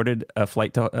mistakenly boarded a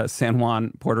flight to San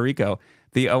Juan, Puerto Rico.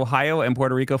 The Ohio and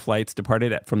Puerto Rico flights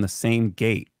departed from the same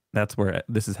gate. That's where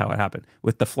this is how it happened,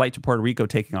 with the flight to Puerto Rico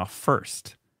taking off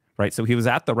first, right? So he was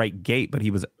at the right gate, but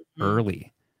he was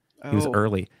early. He was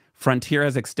early. Frontier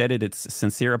has extended its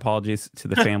sincere apologies to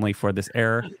the family for this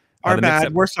error. Our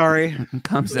bad. We're sorry.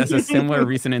 Comes as a similar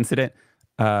recent incident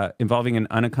involving an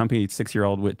unaccompanied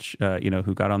 6-year-old, which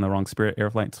who got on the wrong Spirit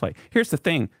Airlines flight. Here's the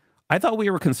thing: I thought we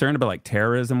were concerned about like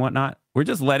terrorism and whatnot. We're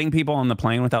just letting people on the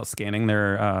plane without scanning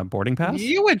their boarding pass.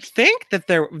 You would think that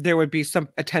there would be some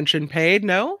attention paid.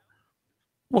 No.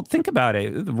 Well, think about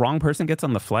it. The wrong person gets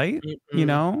on the flight.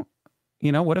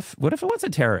 What if it was a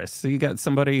terrorist? So you got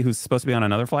somebody who's supposed to be on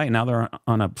another flight, and now they're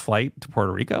on a flight to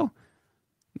Puerto Rico.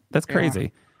 That's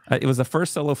crazy. Yeah. It was the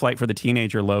first solo flight for the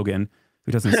teenager Logan,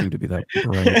 who doesn't seem to be that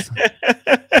bright.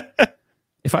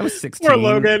 If I was 16, poor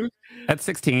Logan. At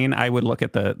 16, I would look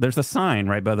at there's a sign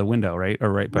right by the window, right? Or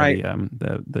right by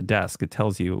the desk. It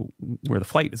tells you where the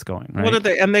flight is going, right? What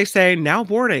did they say now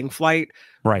boarding flight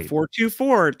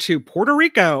 424 to Puerto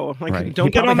Rico. Like,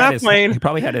 don't get on that plane. He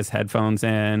probably had his headphones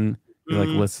in, like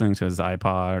listening to his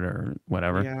iPod or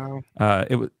whatever. Yeah.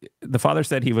 The father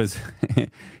said he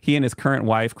and his current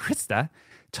wife, Krista,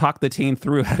 talked the teen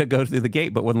through how to go through the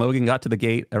gate. But when Logan got to the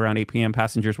gate around 8 p.m.,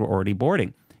 passengers were already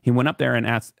boarding. He went up there and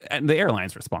asked, and the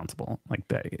airline's responsible, like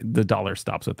the dollar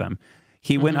stops with them.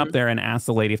 He went up there and asked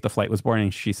the lady if the flight was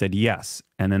boarding. She said yes.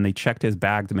 And then they checked his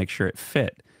bag to make sure it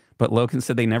fit. But Logan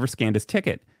said they never scanned his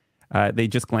ticket. They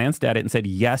just glanced at it and said,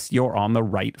 yes, you're on the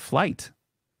right flight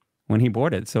when he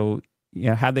boarded. So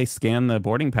had they scanned the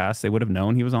boarding pass, they would have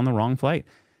known he was on the wrong flight.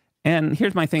 And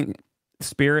here's my thing.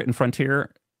 Spirit and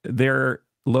Frontier, they're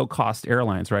low-cost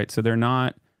airlines, right? So they're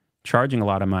not charging a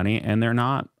lot of money, and they're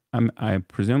not,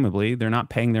 presumably, they're not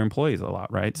paying their employees a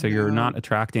lot, right? So you're not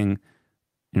attracting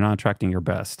your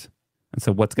best. And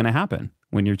so what's going to happen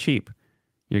when you're cheap?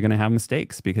 You're going to have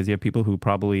mistakes because you have people who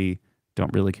probably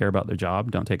don't really care about their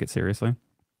job, don't take it seriously,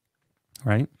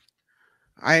 right?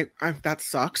 That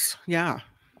sucks. Yeah.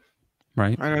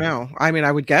 Right. I don't know. I mean,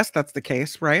 I would guess that's the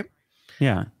case, right?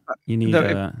 Yeah. You need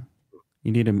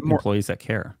employees that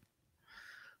care.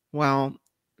 Well,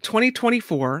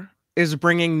 2024 is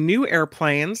bringing new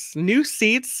airplanes, new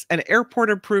seats, and airport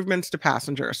improvements to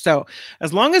passengers. So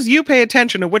as long as you pay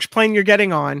attention to which plane you're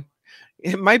getting on,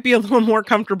 it might be a little more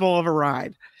comfortable of a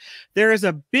ride. There is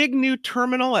a big new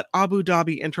terminal at Abu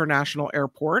Dhabi International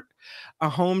Airport, a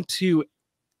home to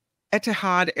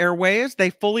Etihad Airways. They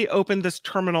fully opened this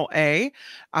Terminal A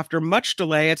after much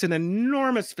delay. It's an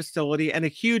enormous facility and a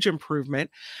huge improvement.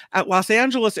 At Los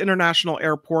Angeles International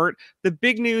Airport, the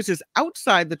big news is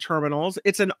outside the terminals.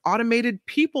 It's an automated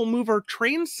people mover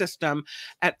train system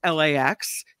at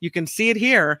LAX. You can see it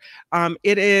here.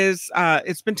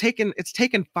 It's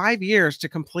taken 5 years to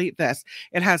complete this.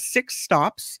 It has 6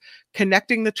 stops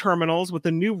connecting the terminals with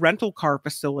a new rental car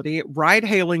facility,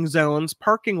 ride-hailing zones,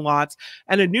 parking lots,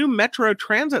 and a new Metro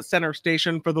Transit Center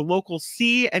station for the local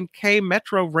C and K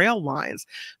Metro rail lines.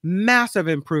 Massive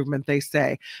improvement, they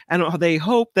say, and they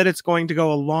hope that it's going to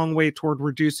go a long way toward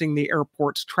reducing the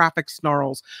airport's traffic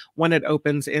snarls when it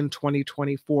opens in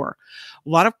 2024. A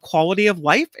lot of quality of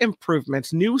life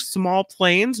improvements, new small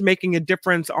planes making a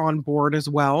difference on board as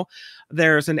well.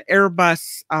 There's an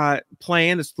Airbus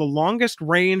plane. It's the longest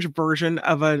range version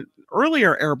of an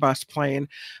earlier Airbus plane,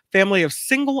 family of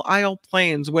single aisle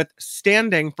planes with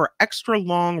standing for extra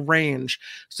long range.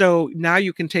 So now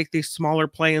you can take these smaller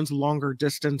planes longer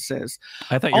distances.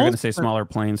 I thought you were going to say smaller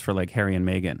planes for like Harry and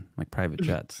Meghan, like private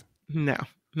jets. No,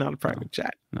 not a private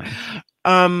jet.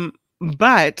 No.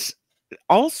 But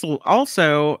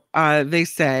also, they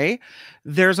say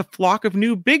there's a flock of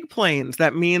new big planes.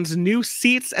 That means new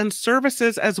seats and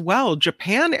services as well.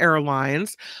 Japan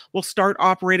Airlines will start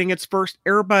operating its first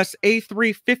Airbus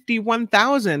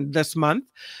A350-1000 this month.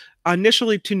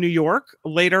 initially to New York,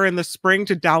 later in the spring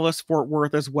to Dallas, Fort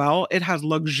Worth as well. It has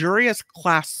luxurious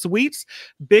class suites,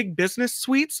 big business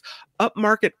suites,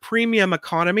 upmarket premium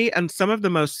economy, and some of the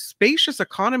most spacious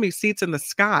economy seats in the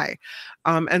sky.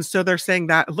 And so they're saying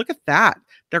that, look at that.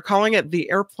 They're calling it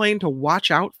the airplane to watch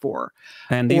out for.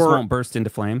 And these won't burst into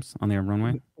flames on the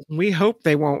runway? We hope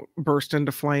they won't burst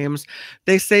into flames.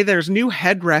 They say there's new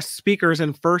headrest speakers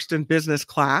in first and business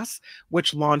class,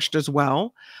 which launched as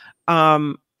well.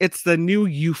 It's the new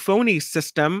Euphony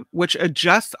system, which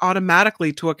adjusts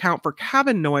automatically to account for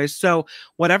cabin noise. So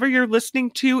whatever you're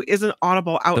listening to isn't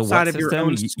audible outside of your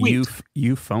own suite.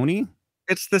 Euphony?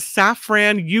 It's the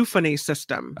Safran Euphony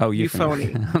system. Oh,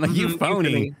 Euphony.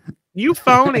 Euphony.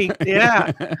 Euphony,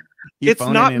 yeah. It's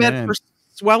not meant for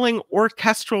swelling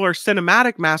orchestral or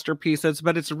cinematic masterpieces,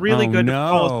 but it's really good to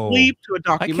fall asleep to a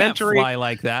documentary. I can't fly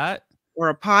like that. Or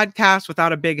a podcast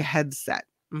without a big headset.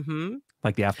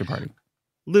 Like the after party.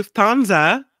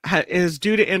 Lufthansa is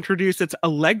due to introduce its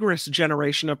Allegris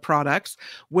generation of products,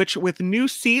 which with new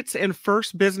seats in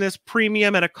first, business,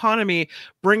 premium, and economy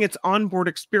bring its onboard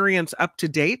experience up to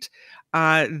date.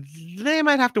 They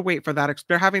might have to wait for that.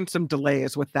 They're having some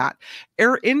delays with that.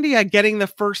 Air India getting the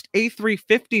first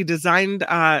A350 designed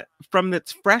from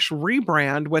its fresh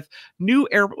rebrand with new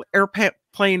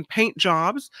airplane paint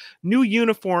jobs, new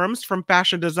uniforms from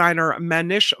fashion designer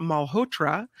Manish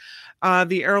Malhotra.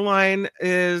 The airline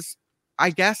is, I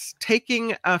guess,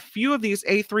 taking a few of these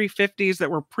A350s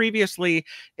that were previously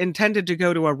intended to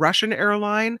go to a Russian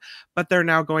airline, but they're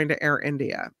now going to Air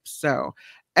India. So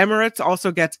Emirates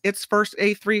also gets its first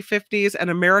A350s, and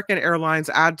American Airlines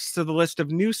adds to the list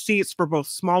of new seats for both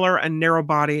smaller and narrow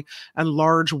body and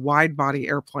large wide body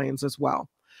airplanes as well.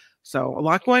 So a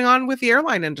lot going on with the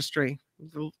airline industry.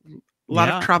 A lot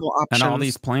of travel options. And all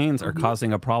these planes are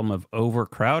causing a problem of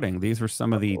overcrowding. These were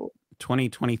some of the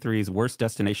 2023's worst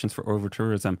destinations for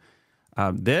over-tourism.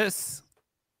 This,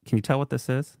 can you tell what this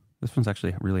is? This one's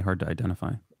actually really hard to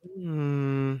identify.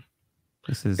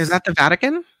 This is that the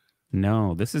Vatican?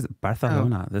 No, this is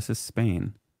Barcelona. This is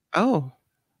Spain. Oh.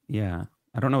 Yeah.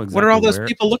 I don't know exactly what are all those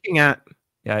people looking at?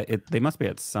 Yeah, they must be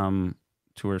at some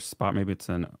tourist spot. Maybe it's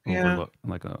an overlook,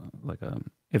 like a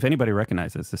if anybody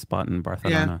recognizes this spot in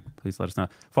Barcelona, please let us know.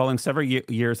 Following several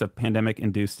years of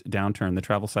pandemic-induced downturn, the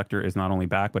travel sector is not only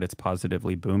back, but it's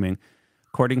positively booming.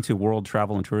 According to World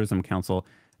Travel and Tourism Council,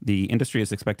 the industry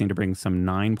is expecting to bring some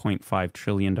 $9.5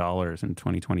 trillion in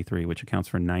 2023, which accounts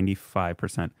for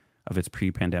 95% of its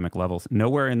pre-pandemic levels.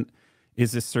 Nowhere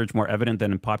is this surge more evident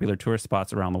than in popular tourist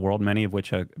spots around the world, many of which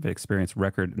have experienced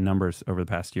record numbers over the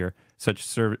past year. Such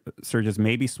surges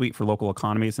may be sweet for local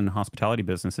economies and hospitality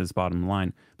businesses, bottom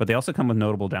line, but they also come with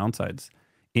notable downsides.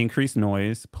 Increased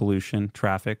noise, pollution,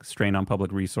 traffic, strain on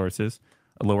public resources,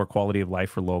 a lower quality of life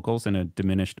for locals, and a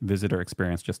diminished visitor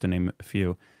experience, just to name a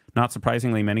few. Not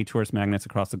surprisingly, many tourist magnets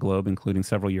across the globe, including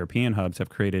several European hubs, have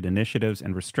created initiatives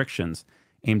and restrictions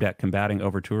aimed at combating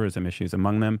over-tourism issues.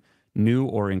 Among them, new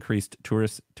or increased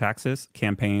tourist taxes,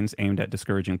 campaigns aimed at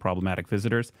discouraging problematic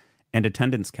visitors, and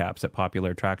attendance caps at popular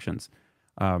attractions.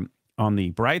 On the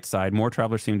bright side, more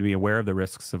travelers seem to be aware of the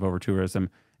risks of over-tourism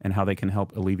and how they can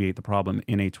help alleviate the problem.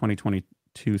 In a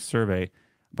 2022 survey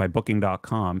by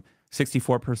Booking.com,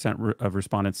 64% of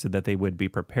respondents said that they would be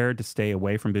prepared to stay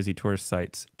away from busy tourist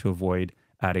sites to avoid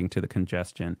adding to the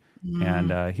congestion.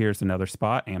 And here's another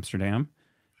spot, Amsterdam.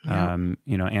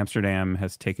 Amsterdam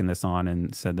has taken this on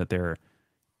and said that they're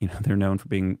known for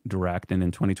being direct. And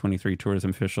in 2023, tourism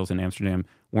officials in Amsterdam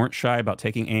weren't shy about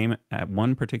taking aim at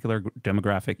one particular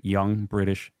demographic, young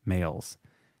British males,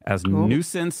 as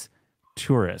nuisance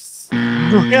tourists.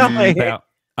 Really?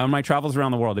 On my travels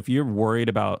around the world, if you're worried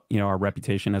about, our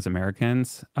reputation as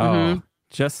Americans,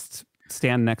 just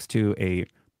stand next to a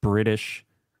British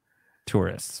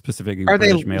tourists, specifically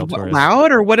British male tourists.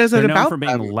 Loud, or what is it about? For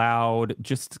being loud,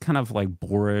 just kind of like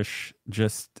boorish,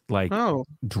 just like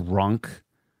drunk,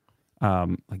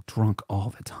 like drunk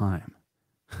all the time.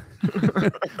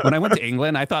 When I went to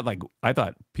England, I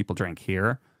thought people drank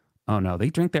here. Oh no, they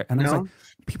drink there, and I was like,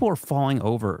 people are falling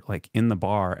over like in the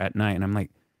bar at night, and I'm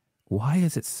like, why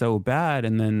is it so bad?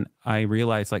 And then I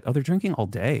realized like, they're drinking all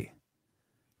day.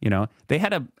 I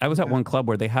was at one club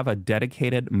where they have a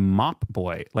dedicated mop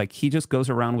boy. Like he just goes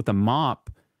around with a mop.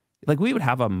 Like we would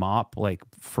have a mop like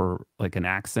for like an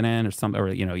accident or something, or,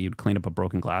 you'd clean up a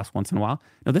broken glass once in a while.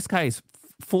 No, this guy is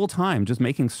full time, just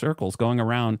making circles, going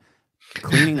around,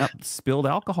 cleaning up spilled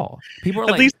alcohol. People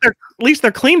are at least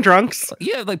they're clean drunks.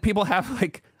 Yeah. Like people have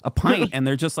like a pint and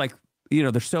they're just like,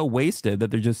 they're so wasted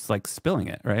that they're just like spilling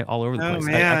it right all over the place.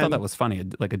 I thought that was funny.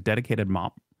 Like a dedicated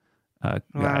mop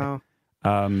guy.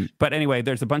 But anyway,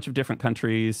 there's a bunch of different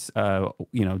countries,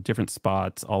 different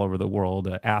spots all over the world.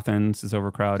 Athens is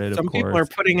overcrowded. Some of course. People are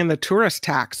putting in the tourist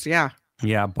tax. Yeah.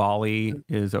 Yeah. Bali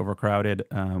is overcrowded.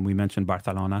 We mentioned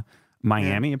Barcelona.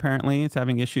 Miami apparently is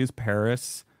having issues.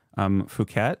 Paris,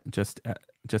 Phuket, just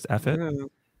F it.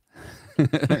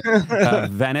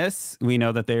 Venice, we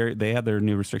know that they have their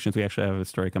new restrictions. We actually have a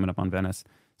story coming up on Venice.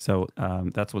 So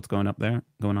that's what's going on there.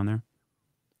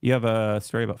 You have a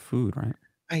story about food, right?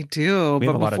 I do. We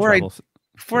have but a lot of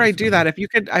before I do that, if you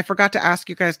could, I forgot to ask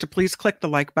you guys to please click the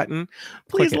like button.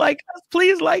 Please like us.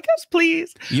 Please like us.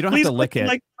 Please. You don't have to lick it.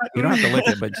 You don't have to lick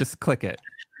it, but just click it.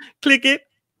 Click it.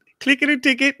 Click it or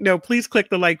ticket. No, please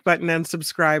click the like button and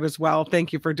subscribe as well.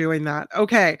 Thank you for doing that.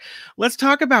 Okay, let's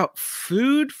talk about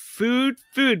food,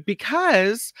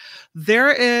 because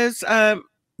there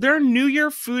are New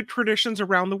Year food traditions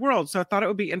around the world. So I thought it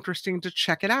would be interesting to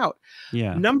check it out.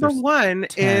 Yeah. Number one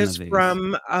is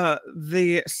from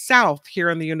the South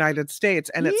here in the United States,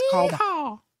 and it's called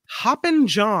Hoppin'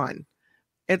 John.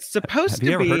 It's supposed to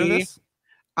be. Have you ever heard of this?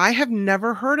 I have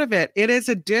never heard of it. It is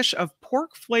a dish of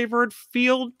pork-flavored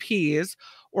field peas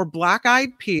or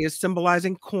black-eyed peas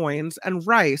symbolizing coins and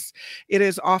rice. It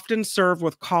is often served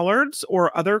with collards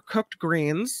or other cooked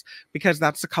greens because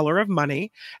that's the color of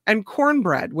money, and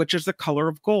cornbread, which is the color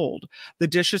of gold. The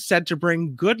dish is said to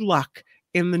bring good luck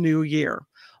in the new year.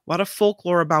 A lot of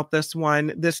folklore about this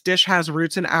one. This dish has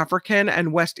roots in African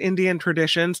and West Indian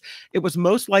traditions. It was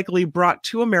most likely brought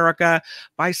to America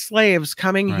by slaves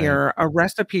coming here. A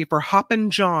recipe for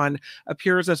Hoppin' John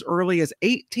appears as early as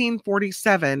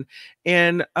 1847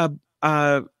 in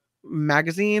a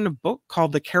magazine book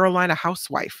called The Carolina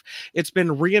Housewife. It's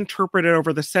been reinterpreted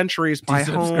over the centuries by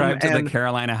Home. Subscribe to The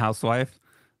Carolina Housewife?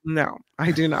 No,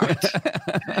 I do not.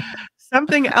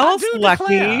 Something else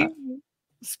lucky.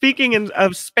 Speaking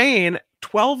of Spain,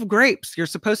 12 grapes. You're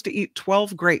supposed to eat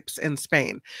 12 grapes in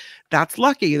Spain. That's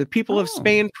lucky. The people of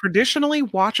Spain traditionally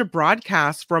watch a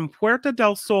broadcast from Puerta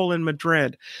del Sol in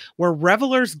Madrid, where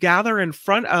revelers gather in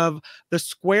front of the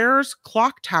square's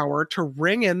clock tower to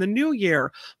ring in the new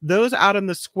year. Those out in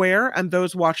the square and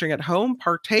those watching at home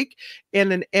partake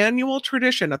in an annual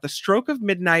tradition. At the stroke of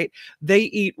midnight, they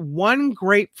eat one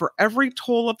grape for every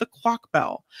toll of the clock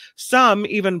bell. Some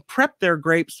even prep their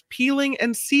grapes, peeling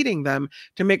and seeding them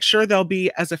to make sure they'll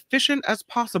be as efficient as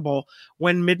possible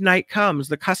when midnight comes.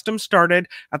 The custom started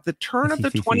at the turn of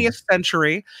the 20th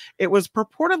century. It was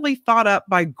purportedly thought up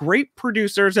by grape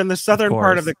producers in the southern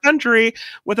part of the country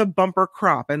with a bumper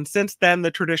crop. And since then,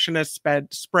 the tradition has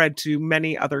spread to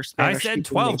many other Spanish. I said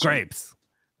 12 grapes.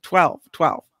 12.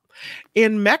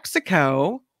 In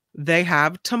Mexico, they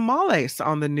have tamales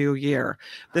on the new year.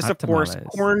 This, of course,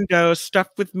 corn dough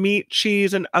stuffed with meat,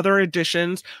 cheese, and other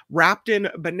additions, wrapped in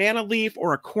banana leaf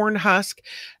or a corn husk.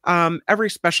 Every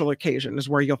special occasion is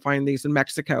where you'll find these in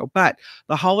Mexico. But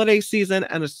the holiday season,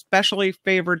 an especially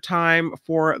favored time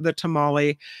for the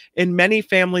tamale. In many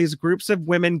families, groups of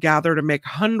women gather to make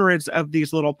hundreds of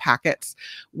these little packets,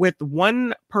 with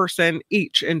one person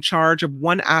each in charge of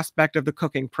one aspect of the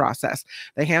cooking process.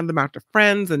 They hand them out to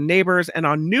friends and neighbors, and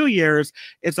on New Year's,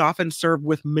 it's often served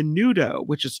with menudo,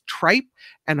 which is tripe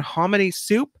and hominy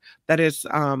soup that is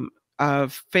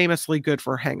famously good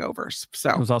for hangovers.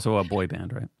 So it was also a boy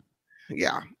band, right?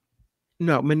 Yeah.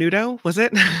 No, menudo, was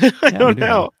it? I don't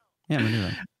know. Yeah,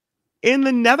 menudo. In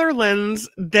the Netherlands,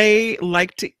 they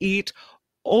like to eat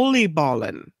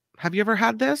oliebollen. Have you ever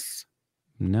had this?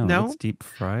 No? It's deep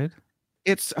fried?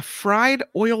 It's fried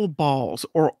oil balls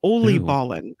or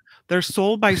oliebollen. They're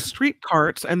sold by street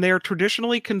carts, and they are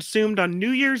traditionally consumed on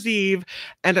New Year's Eve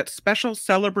and at special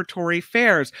celebratory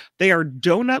fairs. They are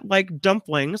donut-like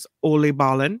dumplings,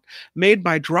 oliebollen, made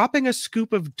by dropping a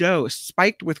scoop of dough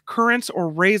spiked with currants or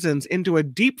raisins into a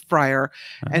deep fryer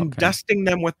and dusting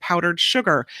them with powdered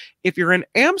sugar. If you're in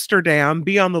Amsterdam,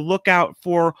 be on the lookout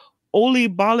for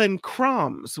oliebollen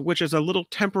krams, which is a little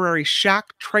temporary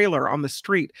shack trailer on the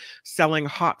street selling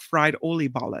hot fried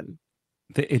oliebollen.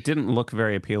 It didn't look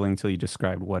very appealing until you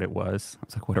described what it was. I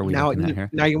was like, what are we looking at here?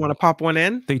 Now you want to pop one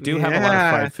in? They do have a lot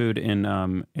of fried food in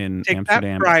Take Amsterdam.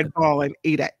 That fried ball and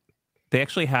eat it. They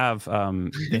actually have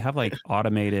like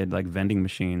automated like vending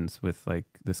machines with like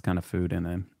this kind of food in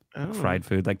them. Fried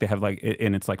food. Like they have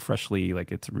and it's like freshly,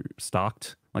 like it's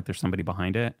stocked, like there's somebody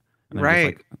behind it. And they're just,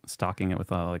 like, stocking it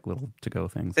with like little to-go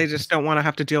things. They just don't want to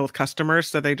have to deal with customers,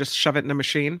 so they just shove it in a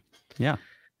machine. Yeah.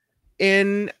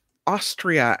 In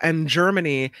Austria and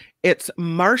Germany, it's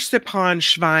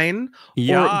Marzipanschwein.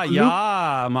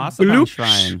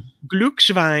 Marzipanschwein.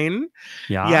 Glückschwein.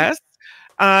 Yeah. Yes.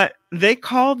 They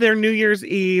call their New Year's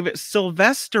Eve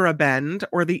Silvesterabend,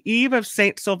 or the Eve of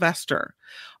Saint Sylvester.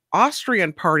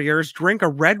 Austrian partiers drink a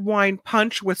red wine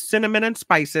punch with cinnamon and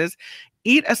spices,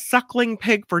 eat a suckling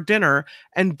pig for dinner,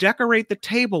 and decorate the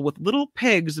table with little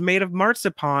pigs made of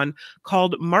marzipan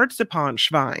called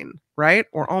Marzipanschwein, right?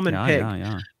 Or almond pig.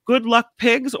 Yeah. Good luck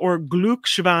pigs, or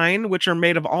Glückschwein, which are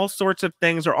made of all sorts of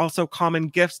things, are also common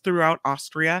gifts throughout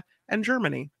Austria and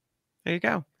Germany. There you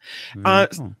go.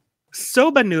 Cool.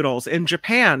 Soba noodles in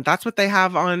Japan. That's what they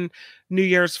have on New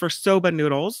Year's for soba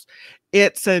noodles.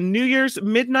 It's a New Year's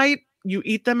midnight. You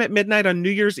eat them at midnight on New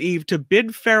Year's Eve to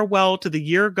bid farewell to the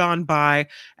year gone by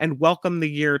and welcome the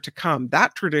year to come.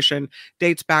 That tradition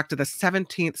dates back to the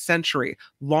 17th century.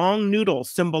 Long noodles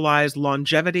symbolize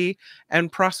longevity and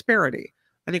prosperity.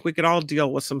 I think we could all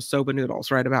deal with some soba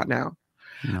noodles right about now.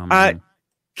 No,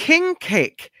 King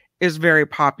cake is very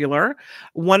popular.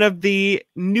 One of the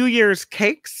New Year's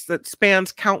cakes that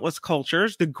spans countless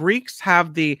cultures. The Greeks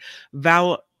have the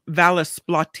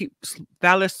Valisplapita,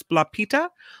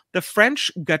 the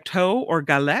French gâteau or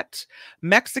galette,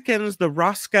 Mexicans the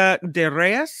rosca de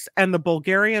reyes, and the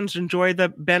Bulgarians enjoy the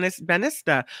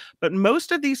banista. But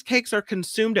most of these cakes are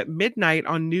consumed at midnight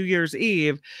on New Year's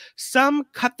Eve. Some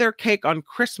cut their cake on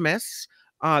Christmas,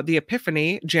 the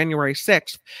Epiphany, January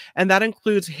 6th, and that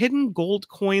includes hidden gold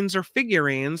coins or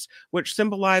figurines, which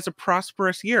symbolize a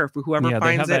prosperous year for whoever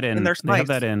finds it in their slice.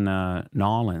 They have that in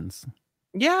Nolans.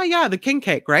 Yeah, the king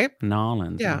cake, right?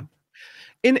 Nolans. Yeah.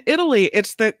 In Italy,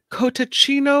 it's the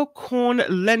cotticino con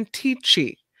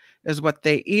lenticchie is what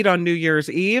they eat on New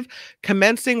Year's Eve,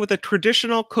 commencing with a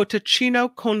traditional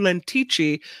cotticino con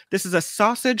lenticchie. This is a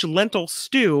sausage lentil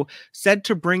stew said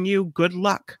to bring you good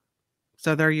luck.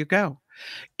 So there you go.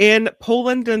 In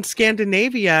Poland and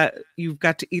Scandinavia, you've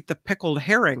got to eat the pickled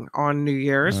herring on New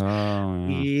Year's. Oh,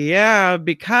 yeah,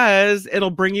 because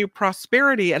it'll bring you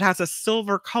prosperity. It has a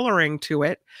silver coloring to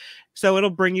it, so it'll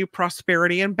bring you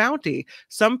prosperity and bounty.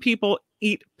 Some people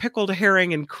eat pickled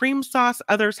herring in cream sauce.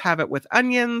 Others have it with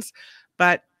onions,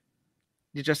 but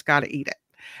you just got to eat it.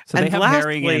 So and they have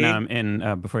herring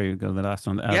in before you go to the last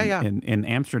one. In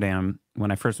Amsterdam, when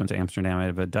I first went to Amsterdam, I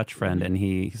have a Dutch friend, and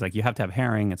he's like, you have to have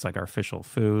herring. It's like our official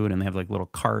food, and they have like a little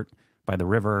cart by the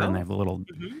river, and they have a little,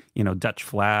 Dutch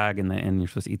flag, and you're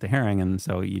supposed to eat the herring, and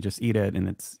so you just eat it, and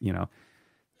it's,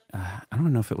 I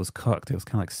don't know if it was cooked. It was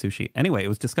kind of like sushi. Anyway, it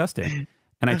was disgusting.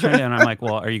 And I turned in, and I'm like,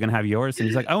 well, are you gonna have yours? And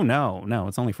he's like, oh no,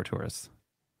 it's only for tourists.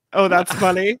 Oh, that's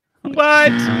funny.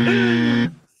 What?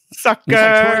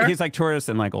 Sucker. He's like tourists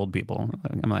and like old people.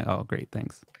 I'm like, oh, great,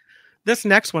 thanks. This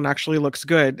next one actually looks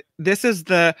good. This is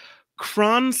the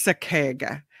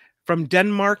kransekage from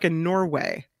Denmark and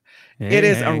Norway.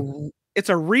 It's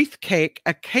a wreath cake,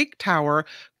 a cake tower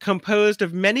composed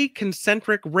of many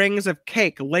concentric rings of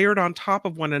cake layered on top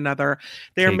of one another.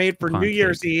 They are made for New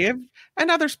Year's Eve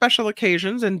and other special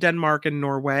occasions in Denmark and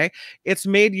Norway. It's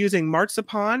made using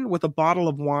marzipan with a bottle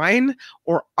of wine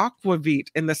or aquavit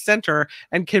in the center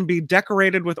and can be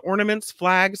decorated with ornaments,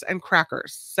 flags, and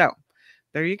crackers. So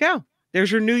there you go.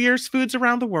 There's your New Year's foods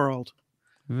around the world.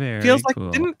 Very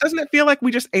cool. Doesn't it feel like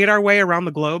we just ate our way around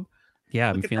the globe? Yeah,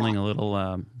 I'm feeling a little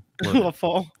a little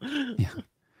full. Yeah.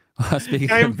 Well, speaking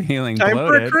of feeling time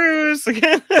bloated, for a cruise.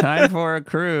 Time for a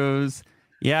cruise.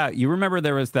 Yeah, you remember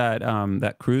there was that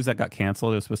that cruise that got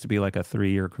canceled. It was supposed to be like a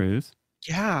 3-year cruise.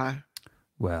 Yeah.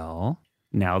 Well,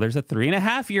 now there's a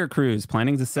 3.5-year cruise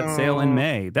planning to set sail in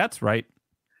May. That's right.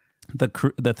 The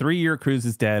 3-year cruise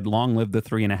is dead. Long live the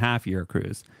 3.5-year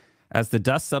cruise. As the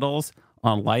dust settles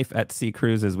on Life at Sea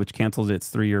Cruises, which canceled its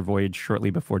 3-year voyage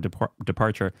shortly before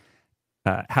departure,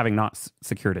 having not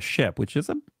secured a ship, which is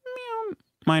a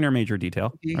minor major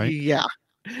detail, right? Yeah.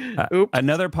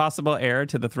 Another possible heir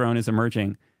to the throne is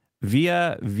emerging.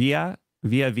 Via V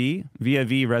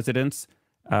Residence,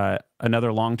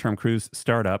 another long-term cruise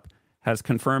startup, has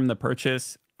confirmed the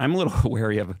purchase. I'm a little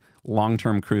wary of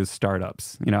long-term cruise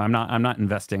startups. I'm not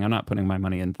investing. I'm not putting my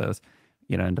money into those,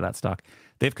 into that stock.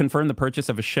 They've confirmed the purchase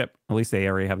of a ship, at least they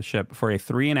already have a ship, for a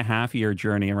 3.5-year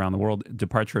journey around the world.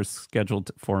 Departure is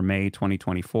scheduled for May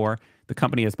 2024. The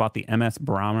company has bought the MS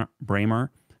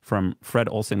Braemar from Fred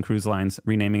Olsen Cruise Lines,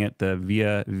 renaming it the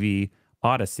Via V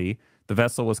Odyssey. The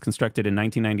vessel was constructed in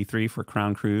 1993 for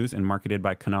Crown Cruise and marketed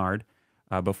by Cunard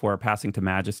before passing to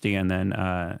Majesty and then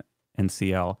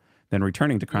NCL, then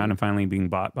returning to Crown and finally being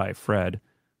bought by Fred.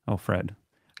 Oh, Fred.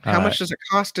 How much does it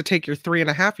cost to take your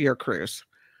 3.5-year cruise?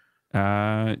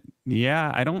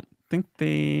 Yeah, I don't think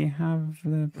they have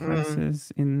the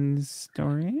prices in the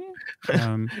story.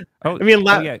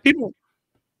 People.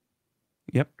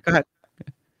 Yep. Go ahead.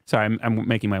 Sorry, I'm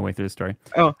making my way through the story.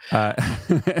 Oh, I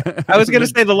was going to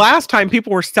say the last time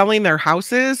people were selling their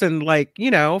houses and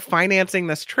financing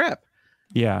this trip.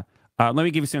 Yeah. Let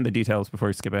me give you some of the details before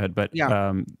we skip ahead. But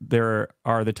there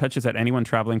are the touches that anyone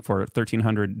traveling for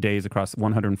 1,300 days across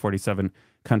 147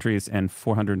 countries and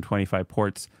 425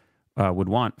 ports would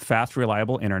want. Fast,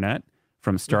 reliable internet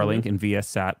from Starlink and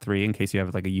Viasat-3 in case you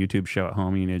have like a YouTube show at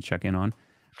home you need to check in on.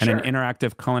 And an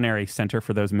interactive culinary center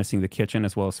for those missing the kitchen,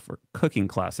 as well as for cooking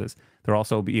classes. There'll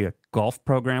also be a golf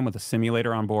program with a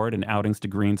simulator on board and outings to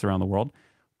greens around the world.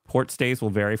 Port stays will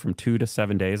vary from 2 to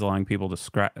 7 days, allowing people to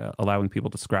scratch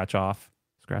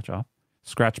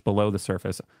below the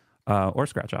surface, or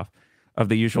scratch off of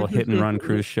the usual hit and run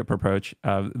cruise ship approach.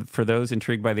 For those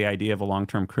intrigued by the idea of a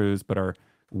long-term cruise but are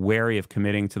wary of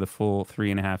committing to the full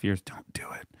 3.5 years, don't do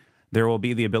it. There will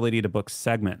be the ability to book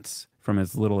segments from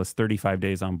as little as 35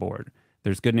 days on board.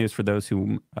 There's good news for those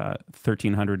who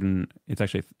 1,300 and it's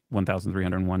actually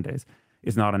 1,301 days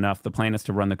is not enough. The plan is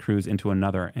to run the cruise into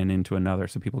another and into another,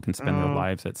 so people can spend their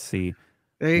lives at sea.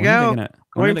 There you go.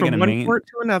 Going from one port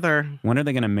to another. When are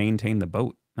they going to maintain the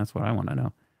boat? That's what I want to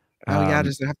know. Oh yeah,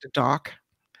 does it have to dock?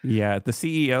 Yeah, the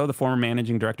CEO, the former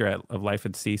managing director of Life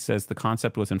at Sea, says the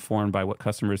concept was informed by what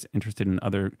customers interested in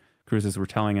other cruises were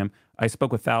telling him. I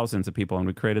spoke with thousands of people, and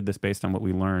we created this based on what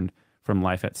we learned from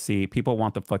Life at Sea. People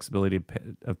want the flexibility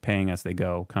of paying as they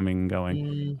go, coming and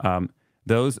going.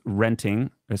 Those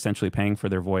renting, essentially paying for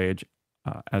their voyage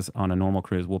as on a normal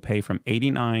cruise, will pay from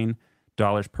 $89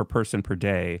 per person per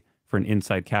day for an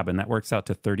inside cabin. That works out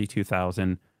to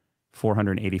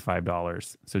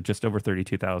 $32,485. So just over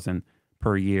 $32,000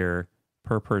 per year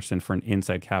per person for an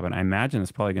inside cabin. I imagine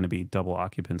it's probably going to be double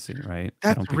occupancy, right?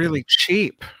 That's really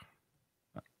cheap.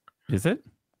 Is it?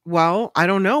 Well, I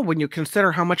don't know when you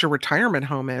consider how much a retirement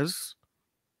home is.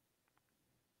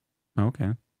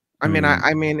 Okay. I mean,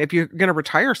 if you're going to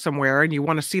retire somewhere and you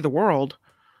want to see the world,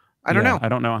 I don't know. I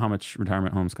don't know how much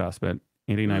retirement homes cost, but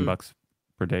 $89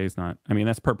 per day is not. I mean,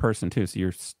 that's per person too. So I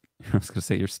was going to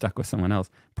say you're stuck with someone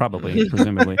else, probably,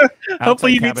 presumably.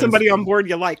 Hopefully, you meet somebody on board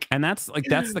you like. And that's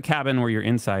the cabin where you're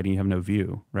inside and you have no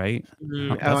view, right?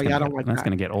 I don't like that. That's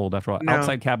going to get old after a while. No.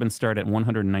 Outside cabins start at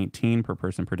 $119 per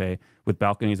person per day, with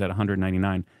balconies at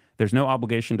 $199. There's no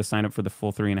obligation to sign up for the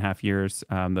full 3.5 years.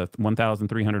 The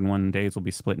 1,301 days will be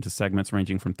split into segments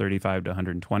ranging from 35 to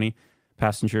 120.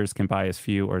 Passengers can buy as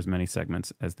few or as many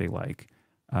segments as they like.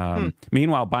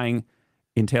 Meanwhile, buying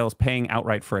entails paying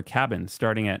outright for a cabin,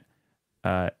 starting at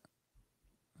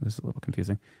this is a little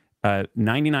confusing.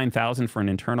 $99,000 for an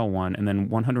internal one, and then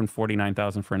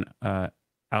 $149,000 for an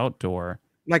outdoor.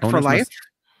 Like for life?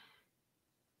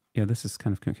 Yeah, this is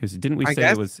kind of confusing. Didn't we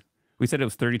say it was? We said it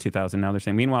was $32,000. Now they're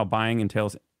saying, meanwhile, buying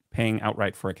entails paying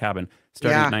outright for a cabin,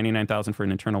 starting at $99,000 for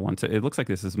an internal one. So it looks like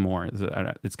this is more.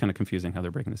 It's kind of confusing how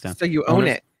they're breaking this down. So you own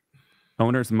it.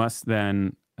 Owners must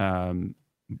then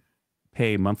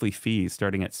pay monthly fees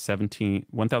starting at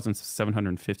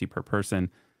 $1,750 per person,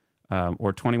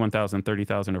 or $21,000,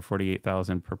 $30,000, or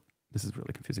 $48,000 per. This is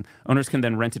really confusing. Owners can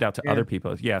then rent it out to other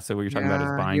people. Yeah. So what you're talking about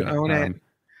is buying. You own it.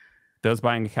 Those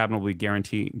buying a cabin will be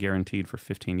guaranteed for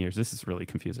 15 years. This is really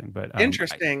confusing, but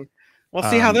interesting. We'll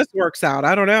see how this works out.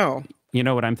 I don't know. You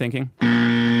know what I'm thinking?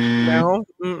 No.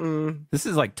 This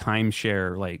is like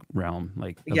timeshare, like realm,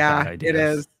 like it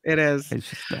is. It is.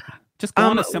 It's just go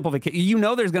on a simple vacation. You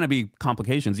know, there's going to be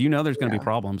complications. You know, there's going to be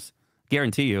problems.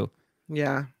 Guarantee you.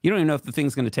 Yeah. You don't even know if the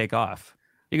thing's going to take off.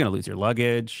 You're going to lose your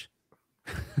luggage.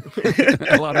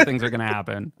 A lot of things are going to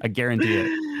happen. I guarantee it.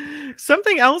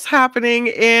 Something else happening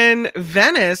in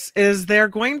Venice is they're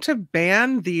going to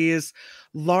ban these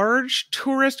large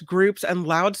tourist groups and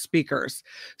loudspeakers.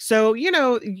 So,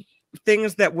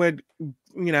 things that would,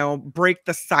 break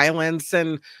the silence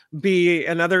and be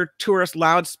another tourist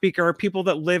loudspeaker. People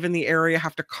that live in the area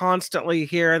have to constantly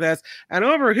hear this. And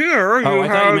over here, I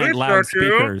thought you meant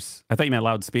loudspeakers. I thought you meant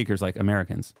loudspeakers like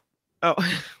Americans. Oh,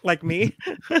 like me?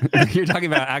 You're talking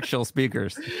about actual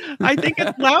speakers. I think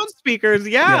it's loudspeakers.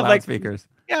 Yeah, loudspeakers.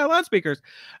 Yeah, loudspeakers.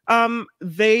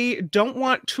 They don't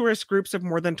want tourist groups of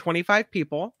more than 25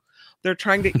 people. They're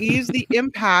trying to ease the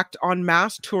impact on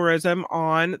mass tourism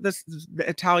on the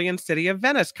Italian city of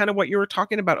Venice, kind of what you were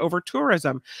talking about over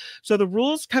tourism. So the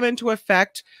rules come into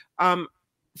effect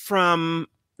from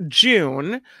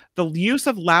June. The use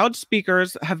of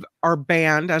loudspeakers are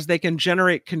banned as they can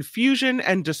generate confusion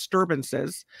and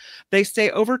disturbances. They say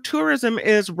over tourism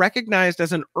is recognized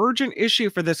as an urgent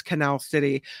issue for this canal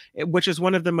city, which is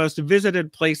one of the most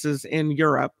visited places in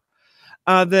Europe.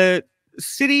 The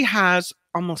city has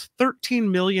almost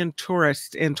 13 million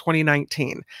tourists in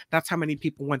 2019. That's how many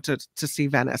people went to see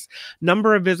Venice.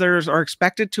 Number of visitors are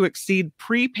expected to exceed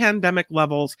pre-pandemic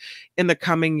levels in the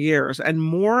coming years, and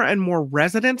more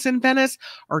residents in Venice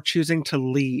are choosing to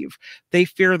leave. They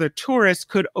fear the tourists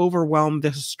could overwhelm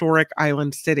the historic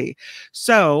island city.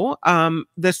 So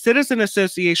the citizen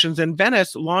associations in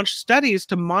Venice launched studies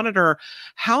to monitor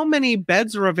how many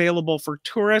beds are available for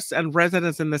tourists and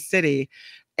residents in the city.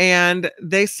 And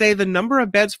they say the number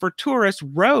of beds for tourists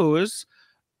rose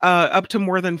up to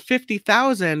more than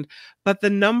 50,000, but the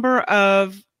number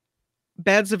of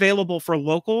beds available for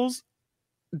locals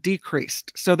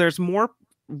decreased. So there's more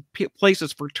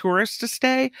places for tourists to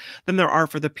stay than there are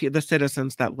for the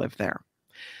citizens that live there.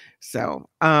 So,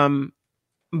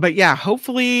 but yeah,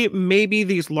 hopefully maybe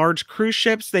these large cruise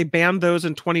ships, they banned those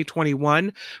in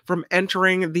 2021 from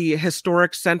entering the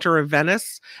historic center of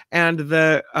Venice and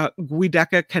the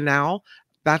Giudecca Canal,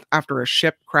 that after a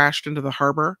ship crashed into the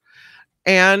harbor.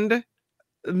 And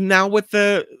now with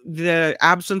the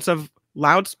absence of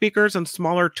loudspeakers and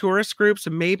smaller tourist groups,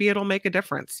 maybe it'll make a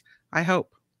difference. I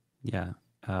hope. Yeah.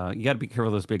 You got to be careful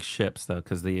of those big ships, though,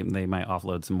 because they might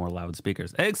offload some more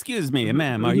loudspeakers. Excuse me,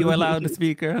 ma'am, are you a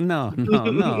loudspeaker? No.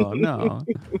 Well,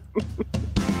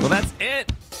 that's it.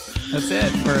 That's it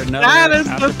for another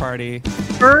after party.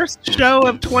 First show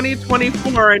of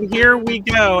 2024, and here we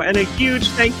go. And a huge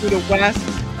thank you to Wes.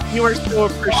 You are so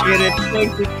appreciated.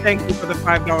 Thank you for the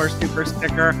 $5 super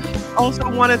sticker. Also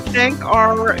want to thank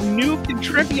our new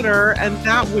contributor, and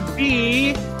that would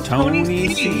be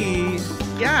Tony C.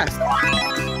 Yes.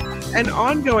 And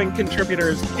ongoing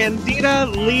contributors, Candida,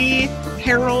 Lee,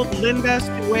 Harold, Linda,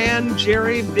 Suanne,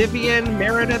 Jerry, Vivian,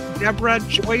 Meredith, Deborah,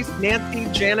 Joyce,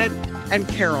 Nancy, Janet, and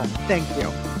Carol. Thank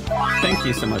you. Thank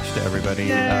you so much to everybody.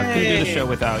 Couldn't do the show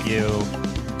without you.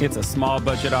 It's a small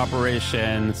budget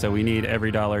operation, so we need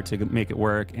every dollar to make it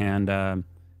work. And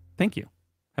thank you.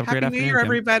 Have a great afternoon. Happy New Year,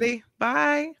 everybody.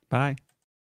 Bye. Bye.